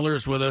 Bryce Miller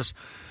is with us.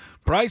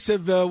 Bryce,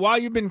 while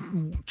you've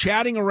been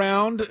chatting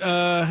around,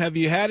 have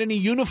you had any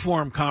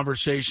uniform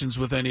conversations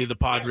with any of the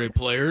Padre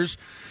players?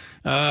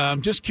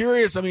 I'm just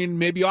curious, I mean,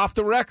 maybe off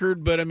the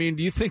record, but, I mean,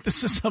 do you think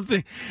this is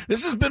something –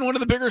 this has been one of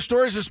the bigger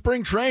stories of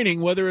spring training,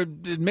 whether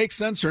it makes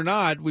sense or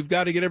not. We've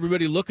got to get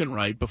everybody looking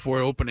right before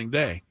opening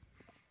day.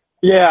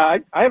 Yeah,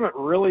 I haven't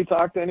really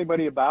talked to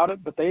anybody about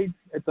it, but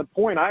at the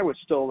point I was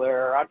still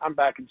there, I'm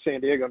back in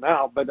San Diego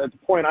now, but at the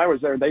point I was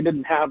there, they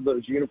didn't have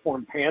those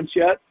uniform pants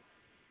yet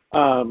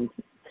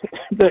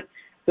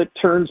that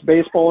turns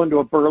baseball into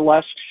a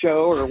burlesque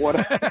show or what,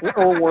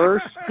 or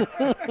worse.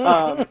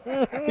 But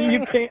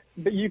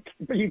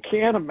you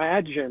can't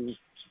imagine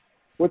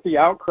with the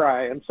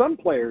outcry, and some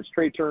players,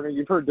 Trey Turner,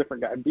 you've heard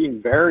different guys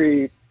being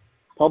very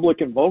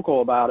public and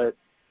vocal about it.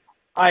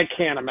 I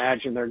can't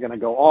imagine they're going to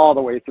go all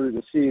the way through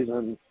the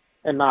season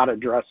and not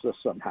address this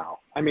somehow.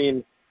 I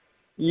mean,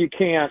 you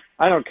can't,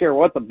 I don't care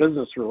what the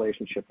business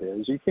relationship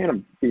is, you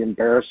can't be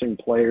embarrassing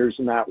players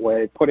in that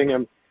way, putting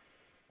them,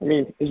 I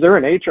mean, is there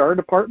an HR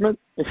department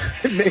in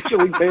Major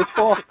League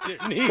Baseball?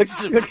 There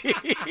needs to be.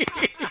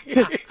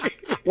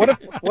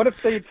 What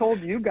if they told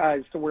you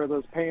guys to wear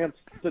those pants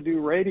to do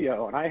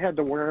radio and I had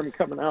to wear them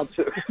coming out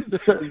to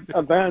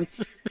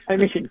events? I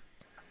mean,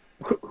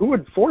 who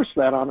would force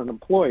that on an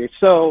employee?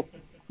 So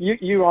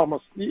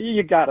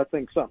you got to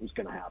think something's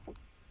going to happen.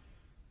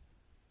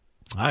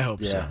 I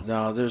hope so. Yeah,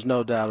 no, there's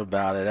no doubt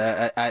about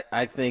it.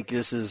 I think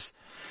this is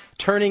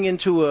turning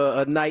into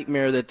a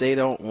nightmare that they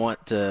don't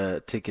want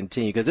to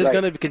continue, because it's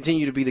going to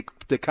continue to be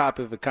the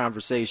topic of a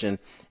conversation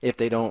if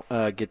they don't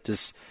get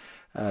this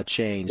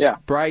changed. Yeah.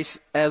 Bryce,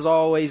 as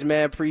always,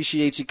 man,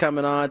 appreciate you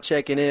coming on,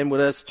 checking in with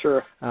us.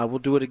 Sure. We'll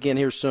do it again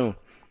here soon.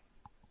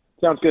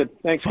 Sounds good.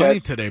 Thanks, Funny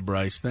guys. today,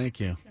 Bryce.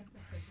 Thank you.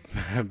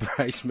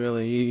 Bryce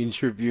Miller, Union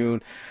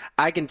Tribune.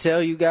 I can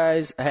tell you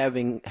guys,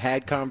 having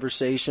had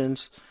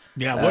conversations.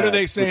 Yeah, what are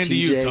they saying to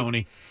you,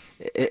 Tony?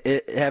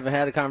 Having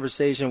had a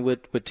conversation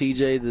with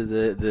TJ,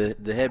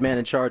 the head man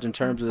in charge in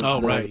terms of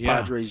the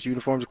Padres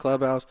uniforms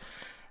clubhouse,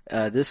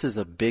 this is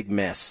a big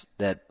mess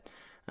that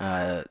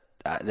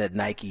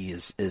Nike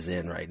is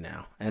in right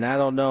now. And I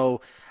don't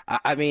know.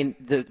 I mean,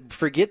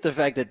 forget the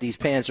fact that these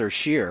pants are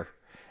sheer.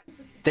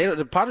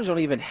 The Padres don't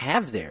even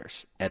have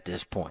theirs at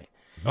this point.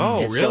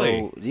 Oh, and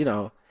really?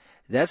 So,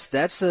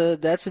 that's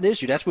an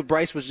issue. That's what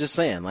Bryce was just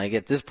saying. Like,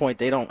 at this point,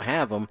 they don't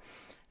have them.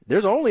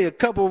 There's only a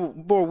couple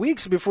more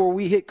weeks before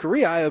we hit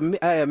Korea.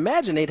 I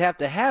imagine they'd have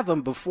to have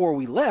them before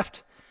we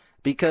left,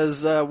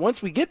 because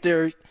once we get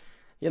there,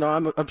 I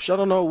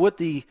don't know what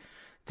the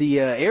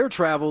air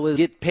travel is.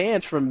 Get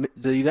pants from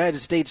the United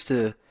States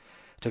to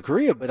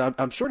Korea, but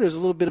I'm sure there's a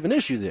little bit of an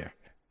issue there.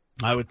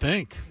 I would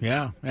think,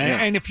 yeah.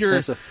 And if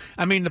you're,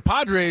 the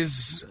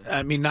Padres,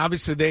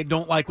 obviously they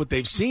don't like what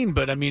they've seen,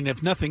 but,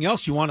 if nothing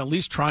else, you want to at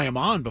least try them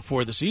on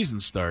before the season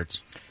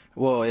starts.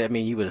 Well,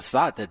 you would have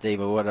thought that they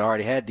would have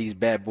already had these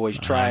bad boys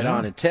try it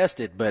on and test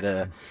it, but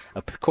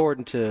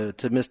according to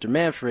Mr.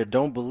 Manfred,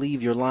 don't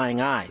believe your lying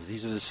eyes.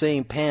 These are the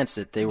same pants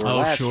that they were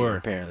last year,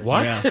 apparently.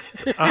 What?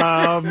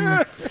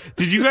 Yeah.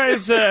 Did you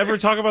guys ever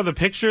talk about the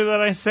picture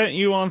that I sent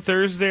you on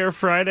Thursday or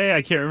Friday?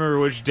 I can't remember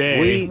which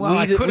day.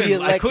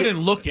 I couldn't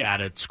look at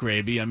it,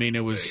 Scraby.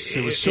 it was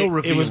so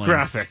revealing. It was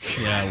graphic.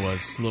 Yeah, it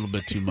was a little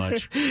bit too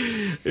much.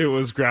 It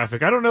was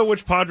graphic. I don't know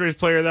which Padres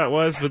player that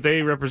was, but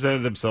they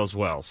represented themselves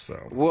well.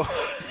 So.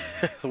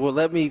 Well,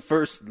 let me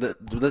first.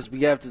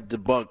 We have to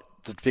debunk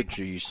the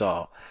picture you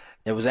saw.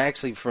 It was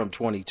actually from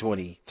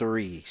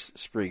 2023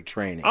 spring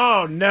training.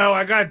 Oh no,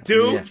 I got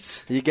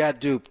duped. Yeah, you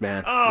got duped,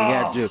 man. Oh. You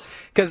got duped.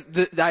 Because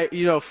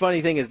funny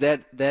thing is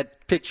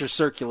that picture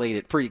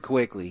circulated pretty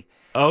quickly.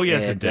 Oh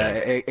yes, it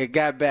did. It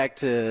got back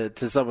to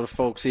some of the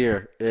folks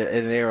here,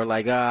 and they were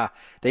like,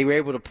 they were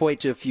able to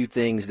point to a few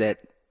things that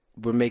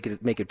would make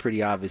it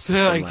pretty obvious.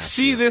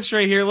 See this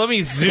right here? Let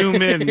me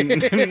zoom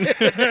in.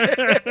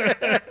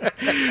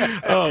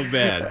 Oh,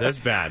 man. That's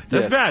bad.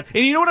 That's bad.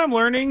 And you know what I'm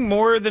learning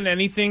more than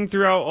anything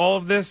throughout all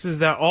of this is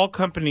that all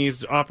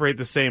companies operate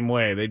the same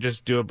way. They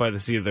just do it by the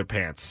seat of their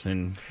pants.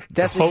 And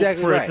that's hope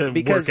exactly for right. it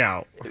to work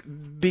out.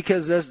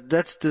 Because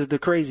that's the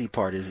crazy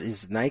part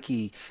is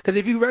Nike. Because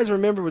if you guys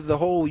remember with the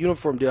whole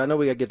uniform deal, I know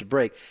we got to get to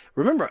break.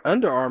 Remember,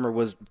 Under Armour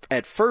was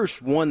at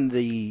first won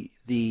the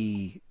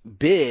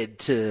bid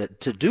to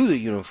do the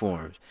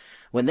uniforms.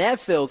 When that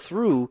fell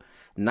through,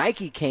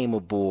 Nike came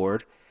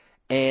aboard,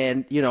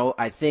 and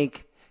I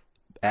think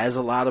as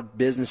a lot of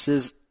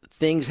businesses,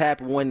 things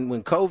happen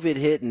when COVID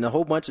hit and a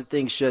whole bunch of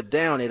things shut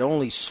down. It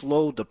only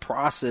slowed the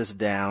process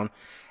down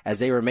as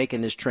they were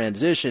making this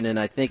transition, and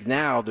I think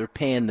now they're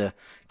paying the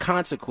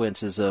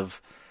consequences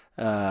of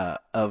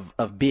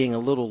being a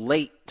little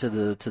late to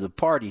the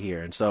party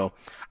here. And so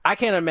I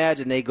can't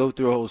imagine they go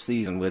through a whole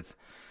season with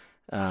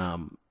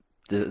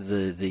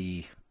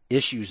the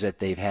issues that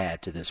they've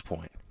had to this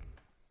point.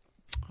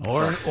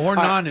 Or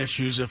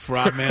non-issues if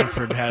Rob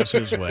Manfred has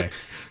his way.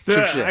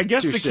 I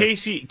guess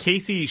the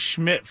Casey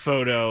Schmidt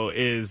photo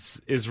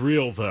is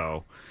real,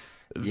 though.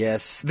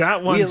 Yes.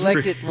 That one's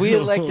we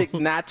elected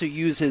not to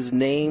use his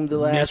name the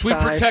last time. Yes, we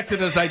protected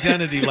his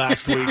identity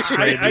last week.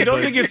 I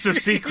don't think it's a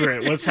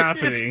secret what's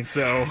happening. It's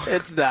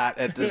not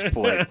at this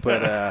point.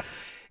 But,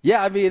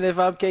 if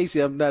I'm Casey,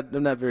 I'm not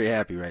very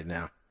happy right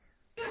now.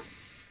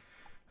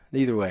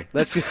 Either way,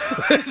 let's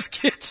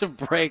get to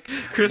break.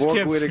 Chris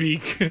can't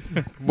speak.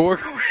 More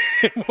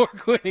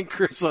Gwynn and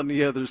Chris on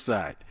the other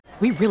side.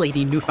 We really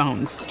need new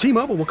phones.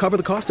 T-Mobile will cover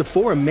the cost of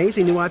 4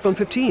 amazing new iPhone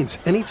 15s,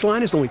 and each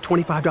line is only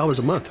 $25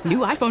 a month. New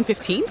iPhone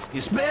 15s?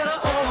 It's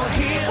better over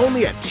here.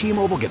 Only at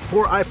T-Mobile, get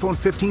 4 iPhone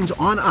 15s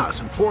on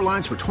us and 4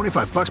 lines for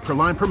 $25 per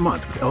line per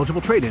month with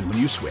eligible trade-in when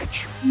you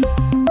switch.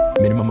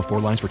 Minimum of 4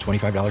 lines for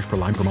 $25 per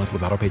line per month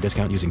with autopay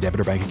discount using debit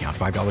or bank account.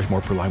 $5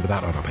 more per line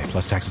without autopay,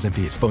 plus taxes and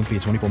fees. Phone fee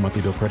at 24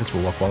 monthly bill credits for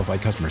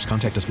well-qualified customers.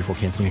 Contact us before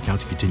canceling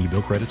account to continue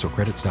bill credits or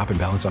credit stop and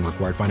balance on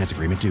required finance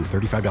agreement due.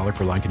 $35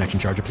 per line connection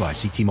charge applies.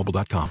 See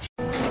T-Mobile.com.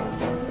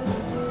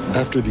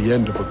 After the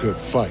end of a good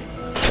fight,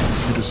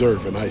 you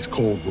deserve an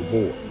ice-cold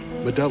reward.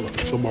 Modelo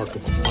is the mark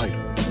of a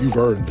fighter. You've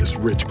earned this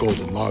rich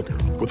golden lager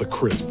with a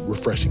crisp,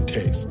 refreshing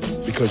taste.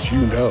 Because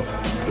you know,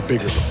 the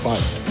bigger the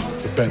fight,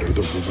 the better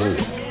the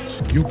reward.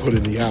 You put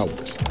in the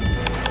hours,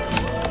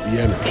 the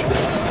energy,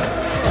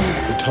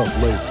 the tough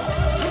labor.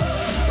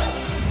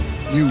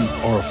 You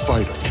are a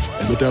fighter,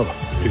 and Modelo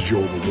is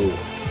your reward.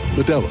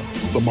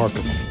 Modelo, the mark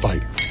of a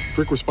fighter.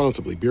 Drink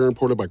responsibly. Beer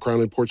imported by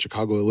Crown Imports,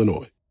 Chicago,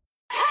 Illinois.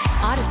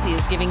 Odyssey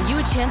is giving you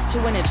a chance to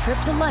win a trip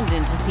to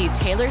London to see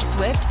Taylor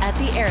Swift at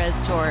the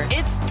Eras Tour.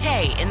 It's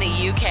Tay in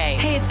the UK.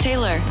 Hey, it's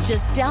Taylor.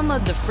 Just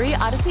download the free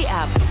Odyssey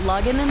app,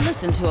 log in and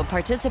listen to a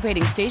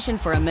participating station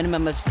for a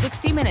minimum of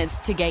 60 minutes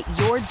to get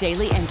your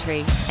daily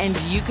entry. And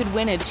you could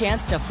win a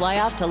chance to fly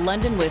off to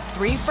London with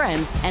 3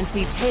 friends and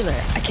see Taylor.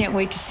 I can't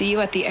wait to see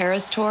you at the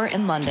Eras Tour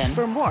in London.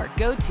 For more,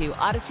 go to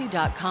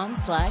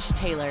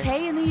odyssey.com/Taylor.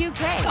 Tay in the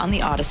UK. It's on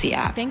the Odyssey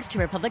app. Thanks to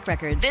Republic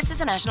Records. This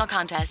is a national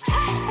contest.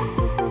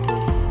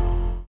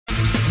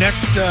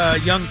 Next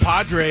young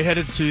Padre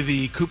headed to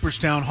the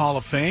Cooperstown Hall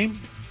of Fame.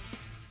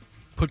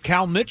 Put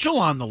Cal Mitchell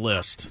on the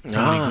list.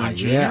 Tony Gwynn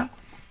Jr. Yeah.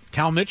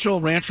 Cal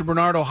Mitchell, Rancho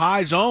Bernardo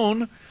High's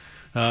own,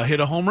 hit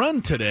a home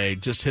run today.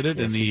 Just hit it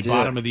in the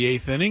bottom of the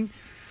 8th inning.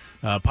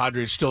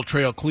 Padres still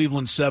trail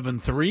Cleveland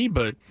 7-3,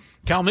 but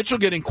Cal Mitchell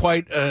getting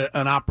quite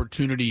an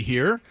opportunity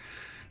here.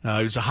 He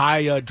was a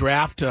high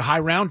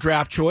round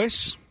draft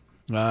choice.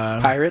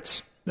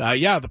 Pirates?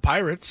 The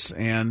Pirates.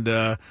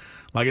 And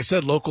like I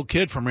said, local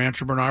kid from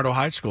Rancho Bernardo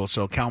High School.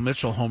 So Cal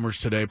Mitchell homers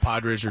today.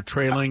 Padres are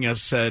trailing,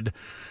 as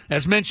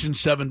mentioned,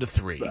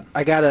 7-3.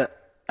 I got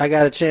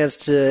a chance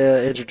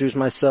to introduce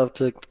myself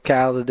to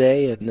Cal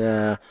today, and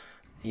I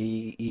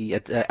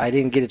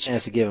didn't get a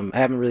chance to give him. I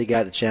haven't really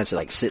got a chance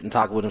to sit and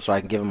talk with him, so I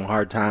can give him a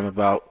hard time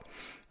about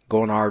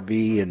going to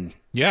RB and.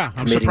 Yeah,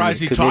 I'm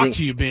surprised he talked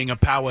to you being a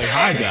Poway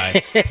High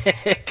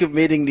guy.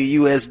 Committing to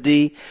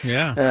USD.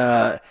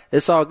 Yeah.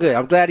 It's all good.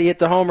 I'm glad he hit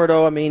the homer,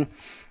 though. I mean,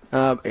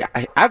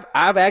 I've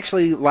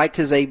actually liked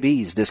his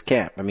ABs this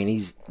camp. I mean,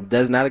 he's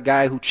not a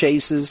guy who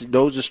chases,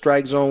 knows the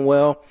strike zone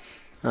well.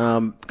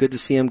 Good to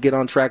see him get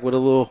on track with a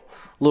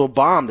little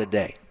bomb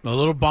today. A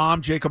little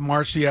bomb. Jacob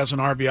Marcy has an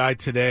RBI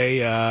today,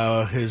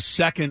 his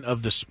second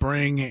of the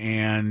spring,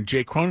 and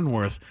Jake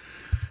Cronenworth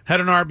had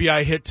an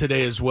RBI hit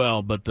today as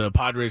well, but the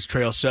Padres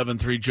trail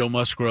 7-3. Joe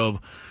Musgrove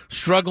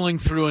struggling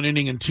through an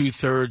inning and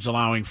 2/3,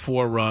 allowing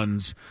 4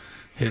 runs.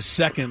 His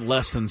second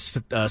less than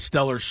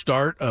stellar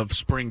start of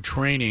spring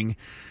training.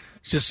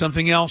 It's just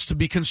something else to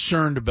be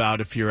concerned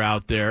about if you're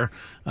out there.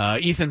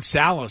 Ethan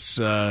Salas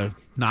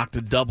knocked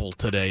a double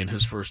today in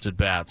his first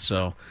at-bat,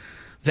 so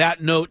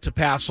that note to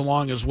pass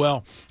along as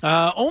well.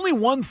 Only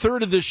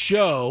 1/3 of this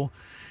show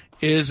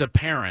is a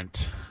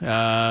parent.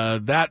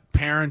 That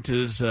parent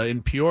is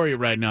in Peoria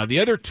right now. The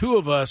other 2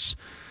 of us,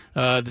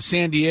 the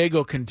San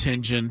Diego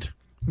contingent,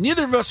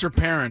 neither of us are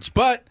parents,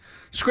 but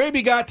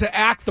Scraby got to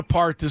act the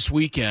part this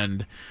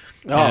weekend.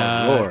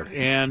 Oh, Lord.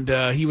 And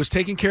he was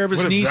taking care of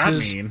his what nieces.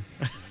 Does that mean?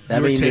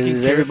 That means,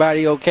 is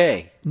everybody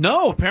okay?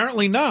 No,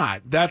 apparently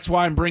not. That's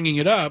why I'm bringing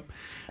it up.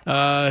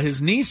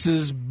 His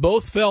nieces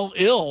both fell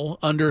ill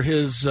under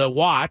his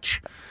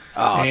watch.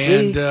 Oh,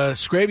 and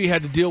Scraby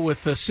had to deal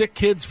with sick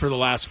kids for the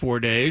last 4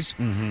 days,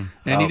 and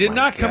he did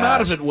not come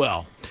out of it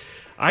well.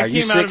 Are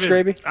you sick,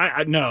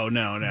 Scraby? No.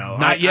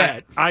 Not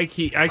yet. I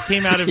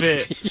came out of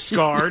it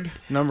scarred,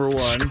 number 1.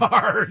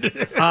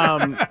 Scarred.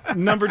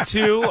 Number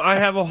 2, I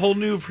have a whole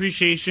new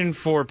appreciation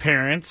for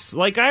parents.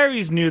 Like, I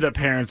always knew that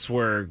parents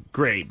were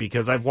great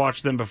because I've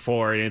watched them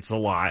before, and it's a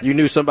lot. You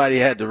knew somebody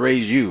had to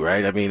raise you,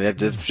 right? I mean, that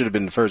should have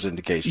been the first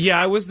indication.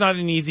 Yeah, I was not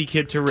an easy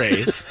kid to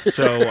raise,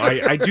 so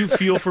I do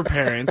feel for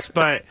parents,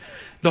 but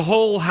the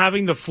whole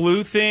having the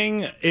flu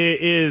thing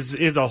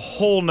is a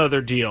whole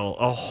nother deal,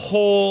 a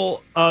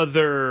whole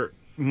other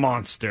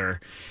monster.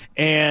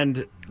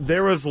 And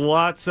there was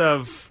lots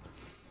of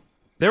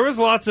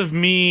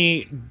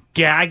me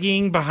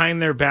gagging behind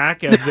their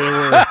back as they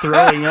were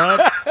throwing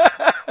up.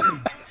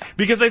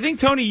 Because I think,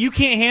 Tony, you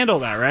can't handle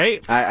that,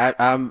 right?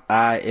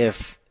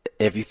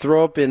 If you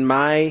throw up in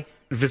my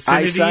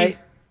vicinity, eyesight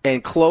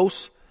and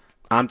close,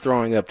 I'm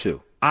throwing up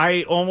too.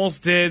 I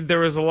almost did. There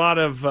was a lot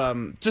of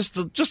just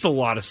a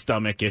lot of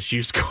stomach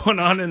issues going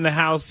on in the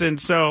house, and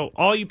so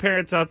all you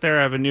parents out there,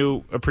 I have a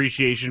new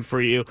appreciation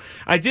for you.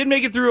 I did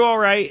make it through all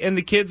right, and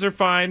the kids are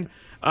fine,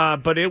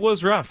 but it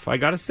was rough. I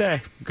gotta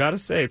say,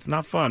 it's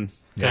not fun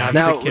to have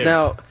sick kids.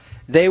 Now,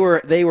 they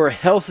were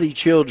healthy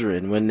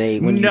children when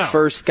you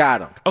first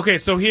got them. Okay,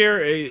 so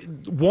here,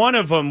 one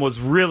of them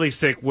was really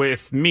sick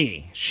with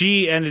me.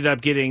 She ended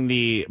up getting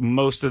the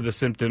most of the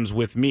symptoms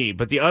with me,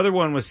 but the other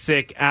one was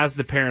sick as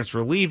the parents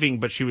were leaving,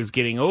 but she was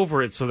getting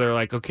over it, so they're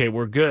like, okay,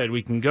 we're good,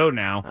 we can go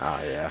now. Oh,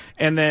 yeah.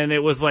 And then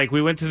it was like,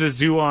 we went to the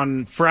zoo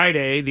on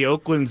Friday, the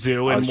Oakland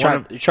Zoo. And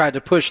you tried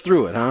to push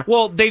through it, huh?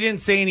 Well, they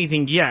didn't say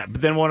anything yet,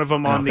 but then one of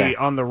them on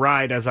the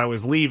ride as I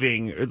was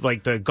leaving,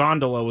 like the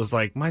gondola was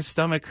like, my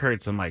stomach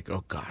hurts. I'm like, oh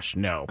gosh,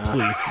 no,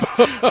 please.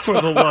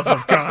 For the love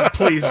of God,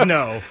 please,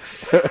 no.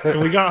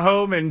 And we got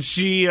home and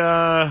she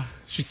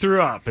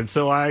threw up, and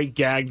so I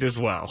gagged as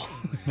well.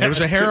 It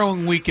was a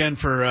harrowing weekend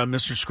for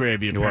Mr.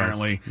 Scraby,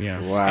 apparently.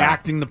 Yes. Wow.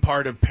 Acting the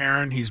part of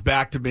parent. He's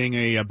back to being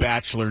a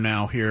bachelor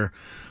now here,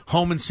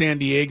 home in San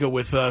Diego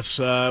with us.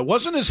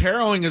 Wasn't as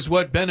harrowing as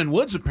what Ben and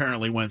Woods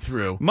apparently went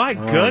through. My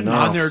goodness.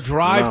 On their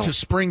drive to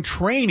spring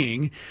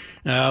training.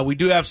 We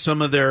do have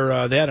some of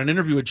their they had an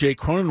interview with Jake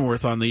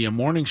Cronenworth on the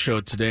morning show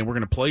today, and we're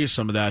going to play you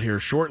some of that here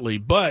shortly.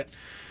 But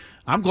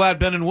I'm glad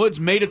Ben and Woods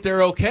made it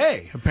there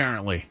okay,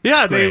 apparently.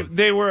 Yeah,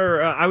 they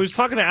were. I was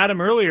talking to Adam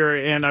earlier,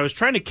 and I was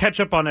trying to catch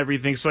up on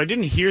everything, so I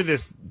didn't hear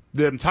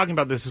them talking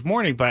about this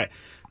morning, but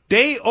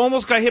they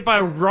almost got hit by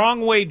a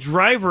wrong-way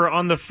driver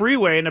on the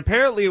freeway, and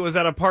apparently it was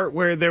at a part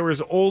where there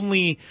was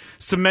only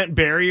cement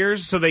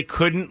barriers, so they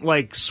couldn't,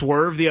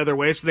 swerve the other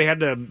way, so they had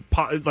to,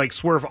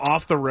 swerve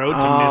off the road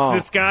to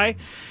miss this guy,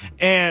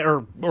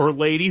 or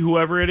lady,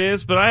 whoever it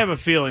is. But I have a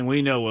feeling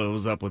we know what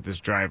was up with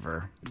this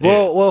driver.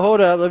 Well, hold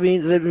up. Let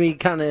me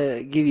kind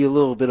of give you a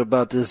little bit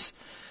about this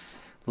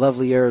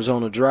lovely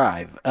Arizona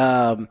drive.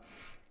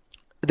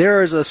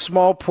 There is a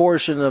small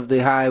portion of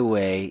the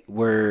highway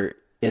where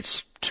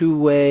it's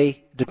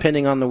two-way,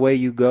 depending on the way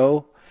you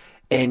go,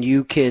 and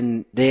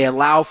they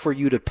allow for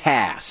you to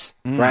pass,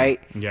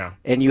 right? Yeah.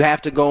 And you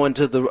have to go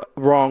into the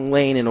wrong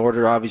lane in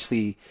order,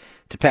 obviously,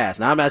 to pass.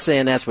 Now, I'm not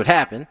saying that's what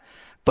happened,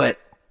 but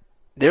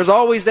there's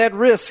always that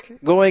risk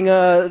going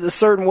a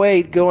certain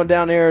way going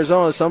down to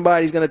Arizona.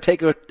 Somebody's going to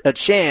take a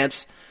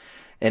chance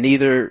and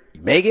either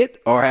make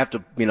it or have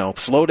to,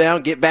 slow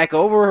down, get back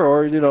over,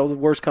 or, the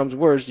worst comes to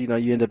worst, you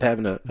end up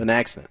having an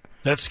accident.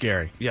 That's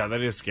scary. Yeah,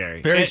 that is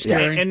scary. Very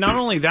scary. And not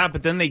only that,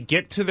 but then they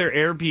get to their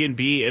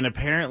Airbnb, and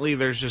apparently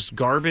there's just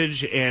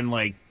garbage and,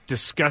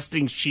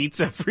 disgusting sheets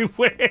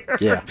everywhere.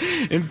 Yeah.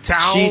 And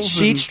towels.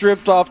 Sheets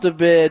stripped off the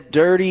bed,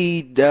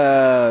 dirty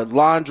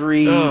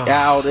laundry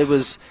out. It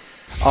was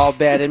all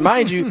bad. And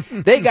mind you,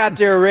 they got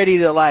there ready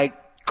to,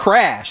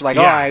 crash. All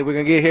right, we're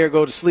going to get here,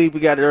 go to sleep.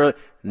 We got there.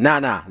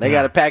 Nah. They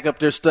got to pack up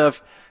their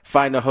stuff,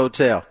 find a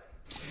hotel.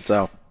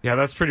 So... Yeah,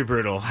 that's pretty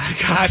brutal.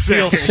 I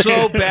feel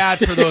so bad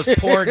for those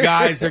poor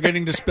guys. They're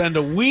getting to spend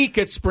a week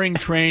at spring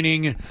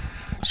training.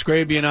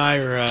 Scraby and I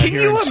are Can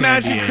here you in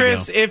imagine, San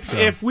Chris,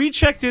 Diego. if we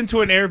checked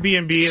into an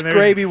Airbnb and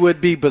Scraby would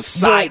be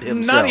beside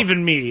himself. Not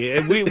even me.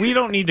 We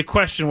don't need to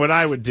question what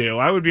I would do.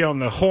 I would be on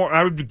the horn.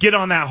 I would get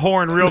on that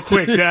horn real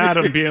quick to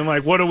Adam, being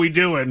like, "What are we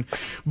doing?"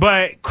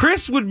 But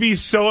Chris would be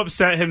so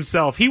upset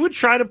himself. He would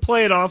try to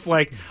play it off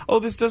like, "Oh,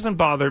 this doesn't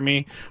bother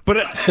me."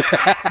 But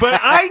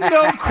I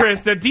know,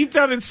 Chris, that deep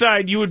down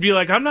inside you would be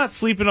like, "I'm not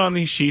sleeping on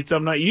these sheets.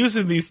 I'm not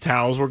using these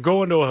towels. We're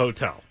going to a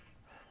hotel."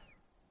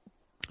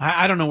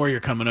 I don't know where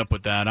you're coming up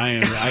with that. I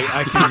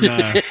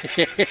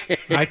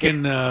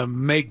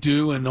can make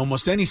do in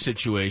almost any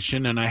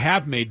situation, and I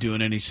have made do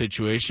in any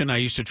situation. I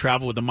used to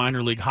travel with the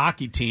minor league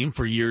hockey team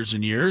for years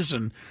and years,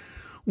 and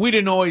we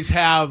didn't always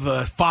have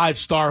a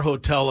 5-star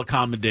hotel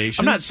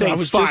accommodation. I'm not saying I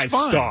was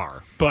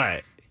 5-star,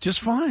 but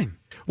just fine.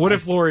 What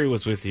if Lori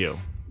was with you?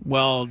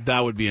 Well,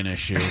 that would be an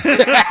issue, and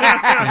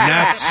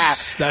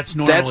that's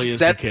normally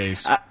the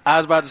case. I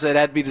was about to say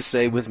that'd be the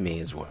same with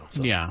me as well.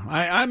 So. Yeah,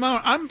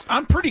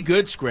 I'm pretty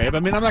good, Scrape. I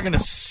mean,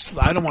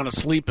 I don't want to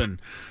sleep in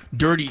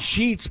dirty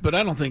sheets, but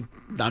I don't think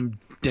I'm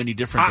any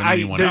different than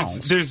anyone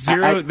else. There's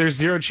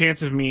zero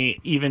chance of me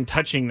even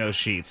touching those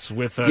sheets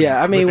with with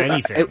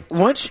anything.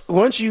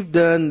 Once you've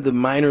done the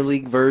minor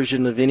league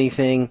version of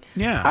anything,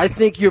 I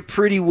think you're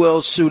pretty well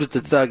suited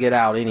to thug it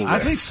out anyway. I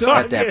think so.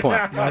 At that point,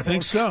 I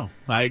think so.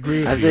 I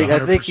agree with you. 100%,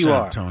 I think you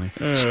are, Tony.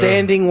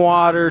 Standing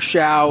water,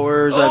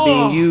 showers. I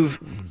mean,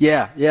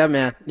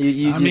 man.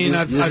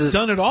 I've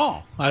done it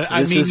all.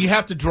 You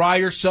have to dry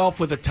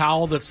yourself with a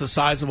towel that's the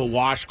size of a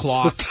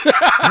washcloth.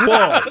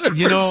 Whoa,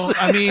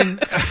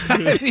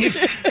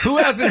 who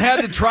hasn't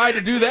had to try to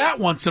do that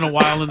once in a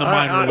while in the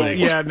minor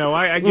leagues? Yeah, no,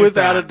 I get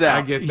without that. a doubt.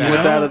 I get that.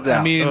 Without a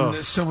doubt.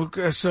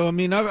 I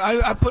mean,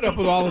 I put up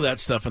with all of that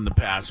stuff in the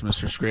past,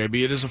 Mr.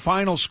 Scraby. It is a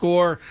final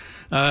score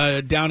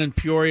down in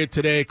Peoria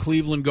today.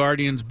 Cleveland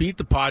Guardians beat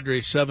the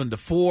Padres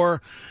 7-4.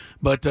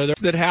 But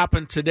that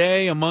happened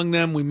today. Among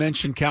them, we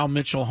mentioned Cal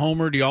Mitchell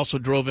homered. He also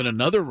drove in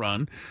another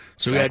run.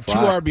 So he had 2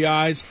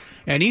 RBIs.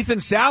 And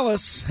Ethan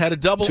Salas had a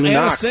double and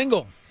a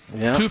single.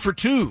 Yeah. 2 for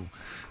 2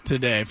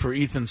 today for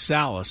Ethan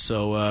Salas.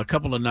 So a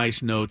couple of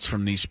nice notes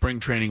from the spring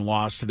training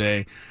loss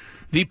today.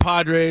 The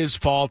Padres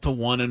fall to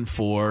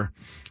 1-4.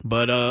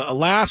 But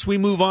alas, we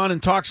move on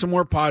and talk some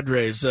more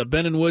Padres.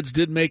 Ben and Woods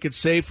did make it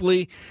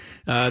safely.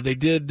 They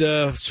did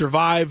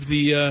survive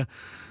the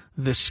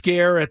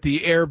scare at the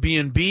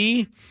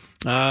Airbnb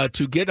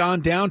to get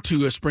on down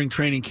to a spring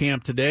training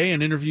camp today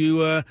and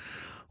interview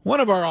one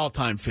of our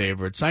all-time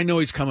favorites. I know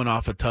he's coming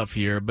off a tough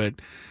year, but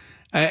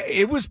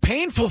it was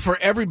painful for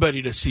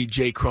everybody to see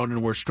Jake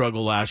Cronenworth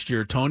struggle last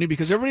year, Tony,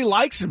 because everybody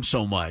likes him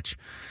so much.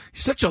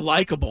 He's such a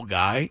likable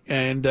guy,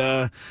 and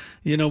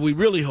we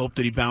really hope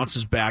that he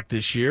bounces back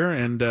this year.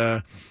 And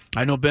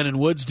I know Ben and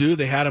Woods do.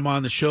 They had him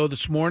on the show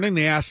this morning.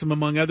 They asked him,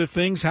 among other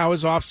things, how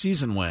his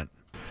off-season went.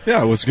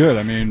 Yeah, it was good.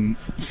 I mean,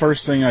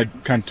 first thing I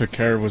kind of took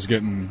care of was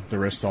getting the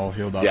wrist all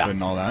healed up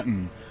and all that,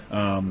 and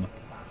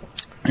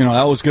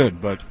that was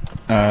good. But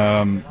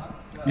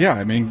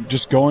I mean,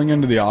 just going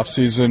into the off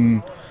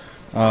season,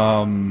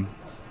 I'd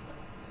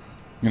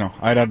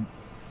had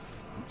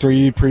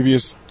 3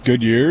 previous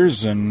good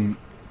years, and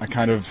I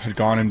kind of had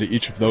gone into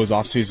each of those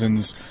off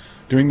seasons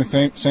doing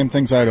the same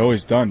things I'd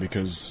always done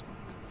because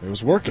it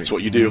was working. That's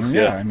what you do.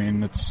 I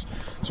mean, it's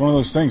one of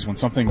those things when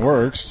something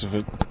works. If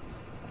it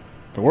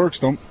works,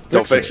 don't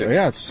fix it.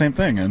 Yeah, it's the same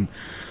thing. And,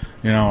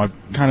 I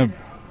kind of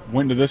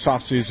went into this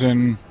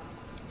offseason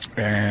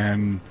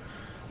and,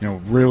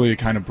 really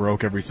kind of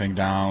broke everything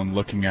down,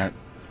 looking at,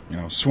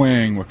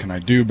 swing, what can I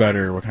do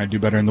better? What can I do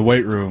better in the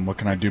weight room? What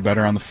can I do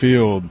better on the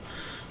field?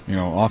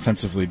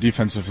 Offensively,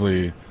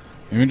 defensively,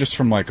 even just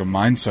from like a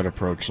mindset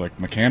approach, like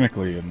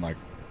mechanically and like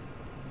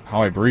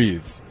how I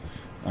breathe.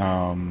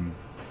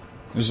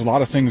 There's a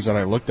lot of things that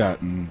I looked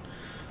at and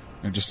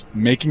just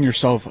making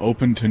yourself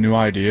open to new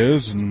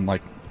ideas and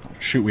like,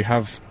 shoot, we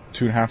have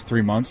 2.5,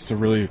 3 months to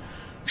really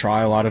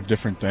try a lot of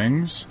different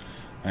things.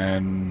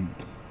 And,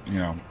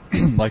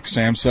 like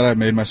Sam said, I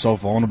made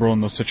myself vulnerable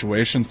in those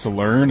situations to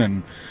learn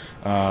and,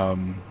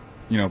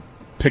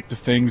 pick the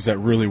things that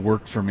really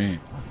worked for me.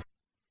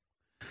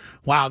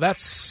 Wow,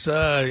 that's,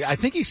 I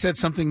think he said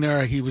something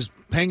there. He was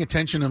paying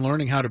attention and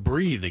learning how to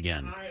breathe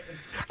again.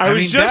 I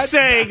was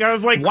saying, I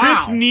was like, wow.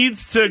 Chris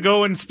needs to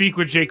go and speak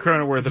with Jake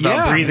Cronenworth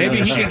about breathing.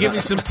 Maybe he can give me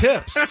some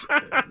tips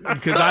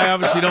because I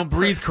obviously don't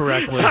breathe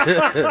correctly.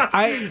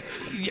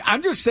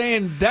 I'm just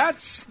saying that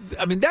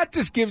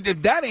just gives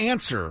that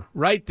answer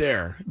right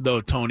there,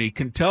 though, Tony,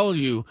 can tell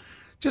you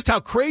just how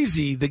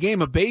crazy the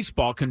game of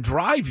baseball can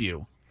drive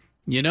you.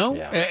 You know,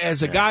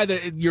 as a guy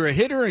that you're a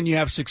hitter and you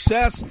have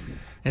success,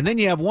 and then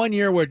you have 1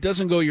 year where it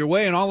doesn't go your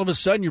way, and all of a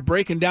sudden you're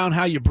breaking down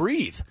how you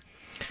breathe.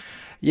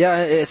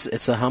 Yeah,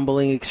 it's a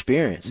humbling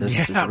experience.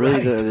 It's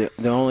really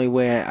the only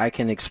way I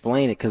can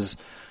explain it, because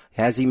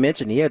as he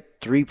mentioned, he had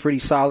 3 pretty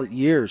solid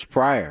years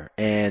prior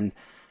and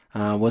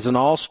was an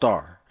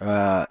all-star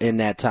in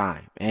that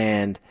time.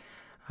 And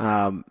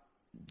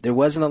there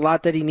wasn't a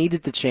lot that he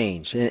needed to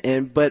change.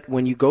 But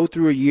when you go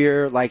through a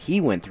year like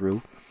he went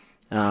through,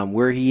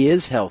 where he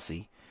is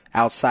healthy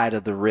outside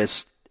of the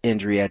wrist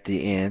injury at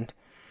the end,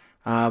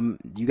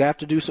 you have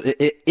to do so.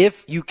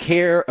 If you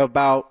care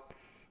about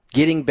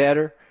getting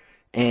better,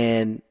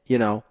 and,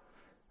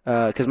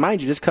 because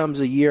mind you, this comes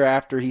a year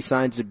after he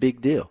signs a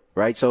big deal,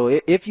 right? So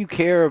if you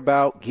care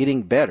about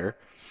getting better,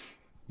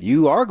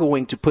 you are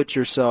going to put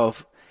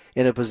yourself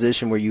in a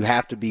position where you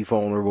have to be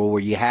vulnerable,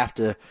 where you have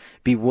to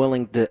be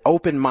willing to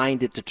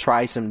open-minded to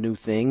try some new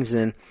things.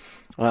 And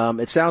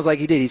it sounds like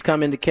he did. He's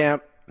come into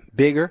camp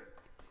bigger,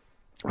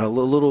 a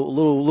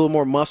little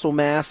more muscle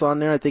mass on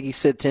there. I think he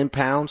said 10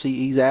 pounds.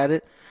 He's at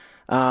it,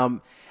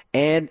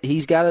 and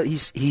he's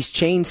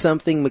changed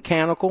something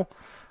mechanical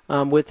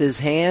with his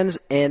hands.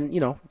 And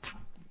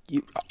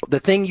the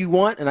thing you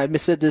want, and I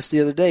said this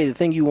the other day, the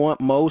thing you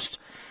want most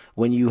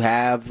when you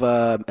have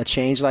a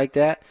change like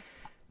that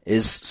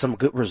is some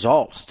good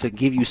results to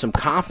give you some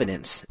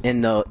confidence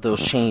in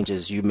those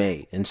changes you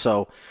made. And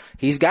so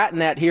he's gotten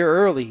that here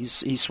early.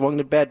 He swung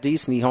the bat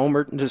decent. He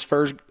homered in his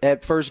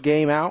first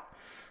game out.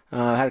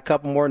 Had a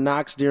couple more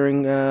knocks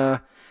during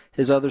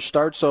his other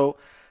start. So,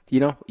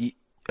 you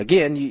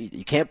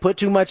can't put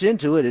too much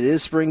into it. It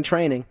is spring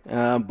training.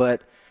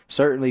 But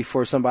certainly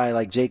for somebody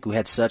like Jake, who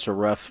had such a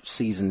rough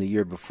season the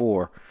year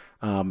before,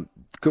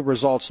 good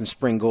results in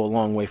spring go a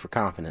long way for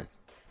confidence.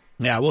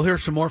 Yeah, we'll hear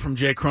some more from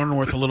Jake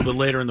Cronenworth a little bit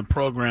later in the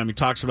program. He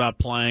talks about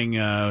playing,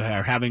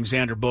 having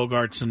Xander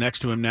Bogaerts next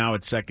to him now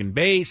at second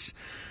base,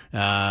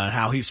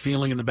 how he's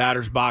feeling in the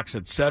batter's box,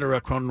 etc.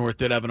 Cronenworth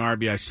did have an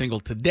RBI single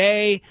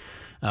today.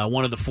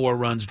 One of the 4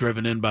 runs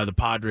driven in by the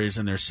Padres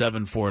in their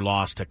 7-4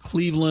 loss to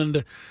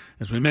Cleveland.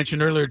 As we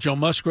mentioned earlier, Joe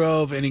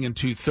Musgrove, inning and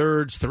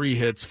 2/3, 3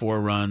 hits,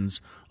 4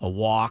 runs, a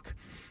walk,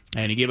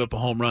 and he gave up a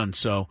home run.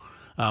 So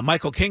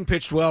Michael King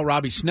pitched well.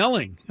 Robbie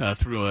Snelling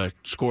threw a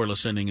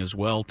scoreless inning as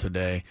well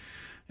today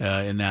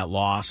in that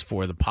loss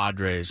for the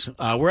Padres.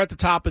 We're at the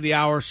top of the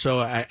hour, so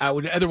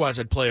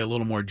I'd play a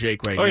little more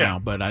Jake now,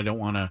 but I don't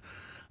want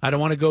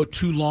to go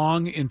too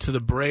long into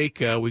the break.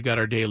 We got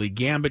our daily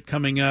gambit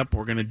coming up.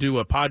 We're going to do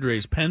a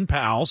Padres Pen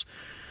Pals.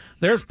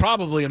 There's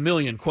probably a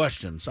million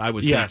questions, I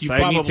would think. You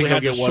probably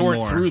had to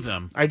sort through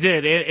them. I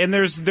did. And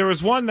there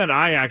was one that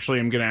I actually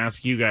am going to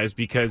ask you guys,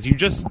 because you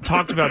just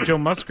talked about Joe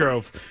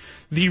Musgrove.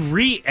 The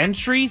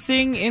re-entry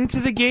thing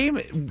into the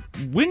game,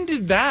 when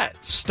did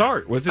that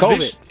start? Was it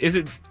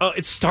COVID?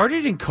 It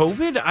started in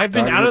COVID? I've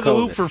been out of the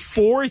loop for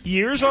 4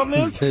 years on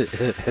this.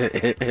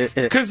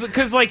 Because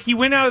he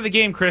went out of the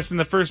game, Chris, in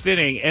the first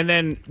inning, and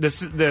then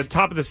the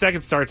top of the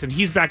second starts, and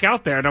he's back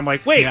out there, and I'm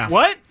like, wait,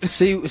 what?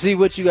 See,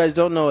 what you guys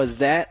don't know is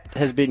that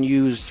has been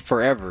used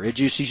forever. It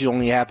just used to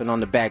only happen on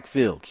the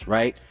backfields,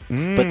 right?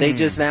 But they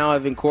just now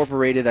have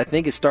incorporated. I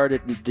think it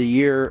started the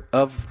year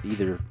of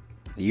either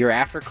the year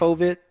after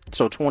COVID.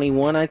 So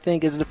 21, I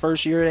think, is the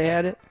first year they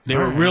had it. They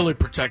were really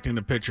protecting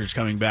the pitchers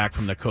coming back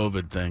from the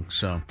COVID thing,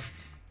 so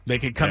they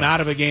could come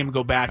out of a game and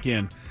go back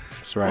in.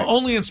 That's right. Well,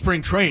 only in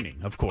spring training,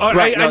 of course.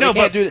 Right, I know,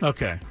 but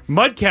okay.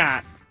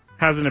 Mudcat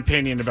has an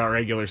opinion about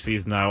regular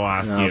season that I will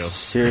ask you.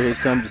 Serious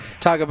comes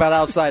talk about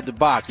outside the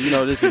box.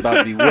 This is about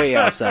to be way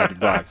outside the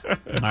box. All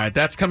right,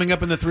 that's coming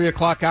up in the 3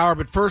 o'clock hour.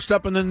 But first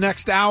up in the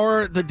next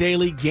hour, the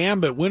Daily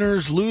Gambit.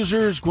 Winners,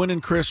 losers, Gwynn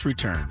and Chris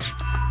returns.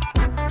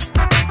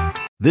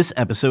 This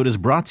episode is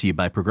brought to you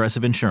by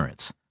Progressive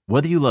Insurance.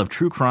 Whether you love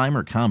true crime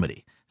or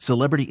comedy,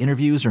 celebrity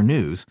interviews or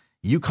news,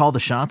 you call the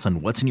shots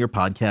on what's in your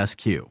podcast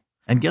queue.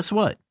 And guess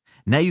what?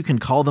 Now you can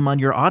call them on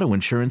your auto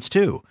insurance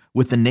too,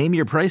 with the Name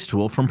Your Price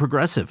tool from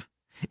Progressive.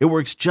 It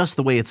works just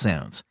the way it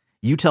sounds.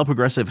 You tell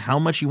Progressive how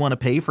much you want to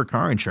pay for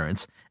car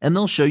insurance, and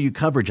they'll show you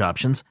coverage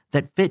options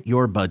that fit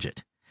your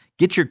budget.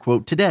 Get your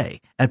quote today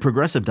at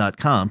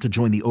Progressive.com to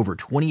join the over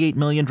 28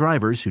 million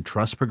drivers who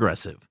trust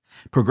Progressive.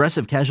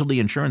 Progressive Casualty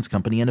Insurance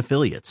Company and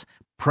Affiliates.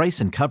 Price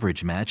and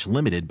coverage match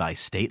limited by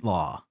state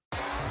law.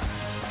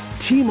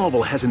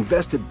 T-Mobile has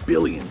invested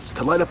billions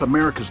to light up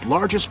America's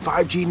largest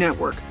 5G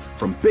network,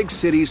 from big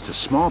cities to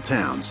small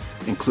towns,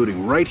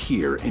 including right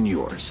here in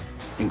yours.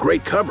 And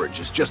great coverage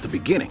is just the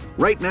beginning.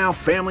 Right now,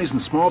 families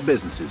and small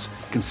businesses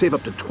can save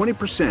up to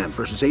 20%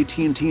 versus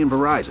AT&T and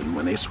Verizon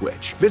when they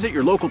switch. Visit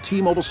your local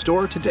T-Mobile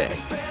store today.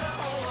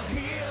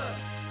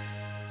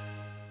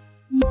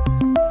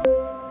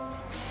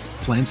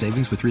 Plan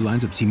savings with 3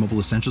 lines of T-Mobile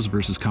Essentials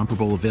versus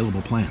comparable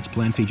available plans.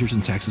 Plan features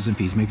and taxes and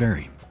fees may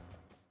vary.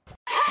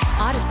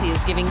 Odyssey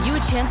is giving you a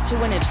chance to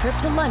win a trip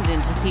to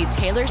London to see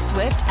Taylor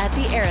Swift at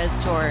the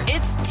Eras Tour.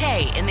 It's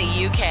Tay in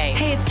the UK.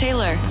 Hey, it's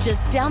Taylor.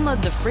 Just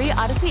download the free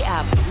Odyssey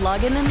app,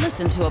 log in and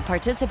listen to a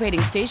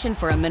participating station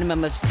for a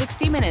minimum of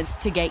 60 minutes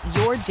to get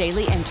your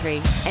daily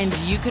entry. And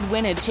you could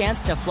win a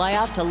chance to fly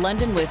off to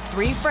London with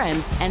 3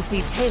 friends and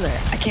see Taylor.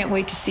 I can't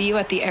wait to see you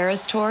at the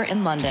Eras Tour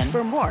in London.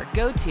 For more,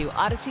 go to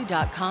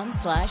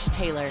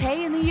odyssey.com/Taylor.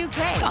 Tay in the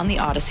UK. It's on the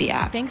Odyssey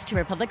app. Thanks to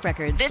Republic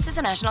Records. This is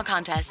a national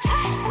contest.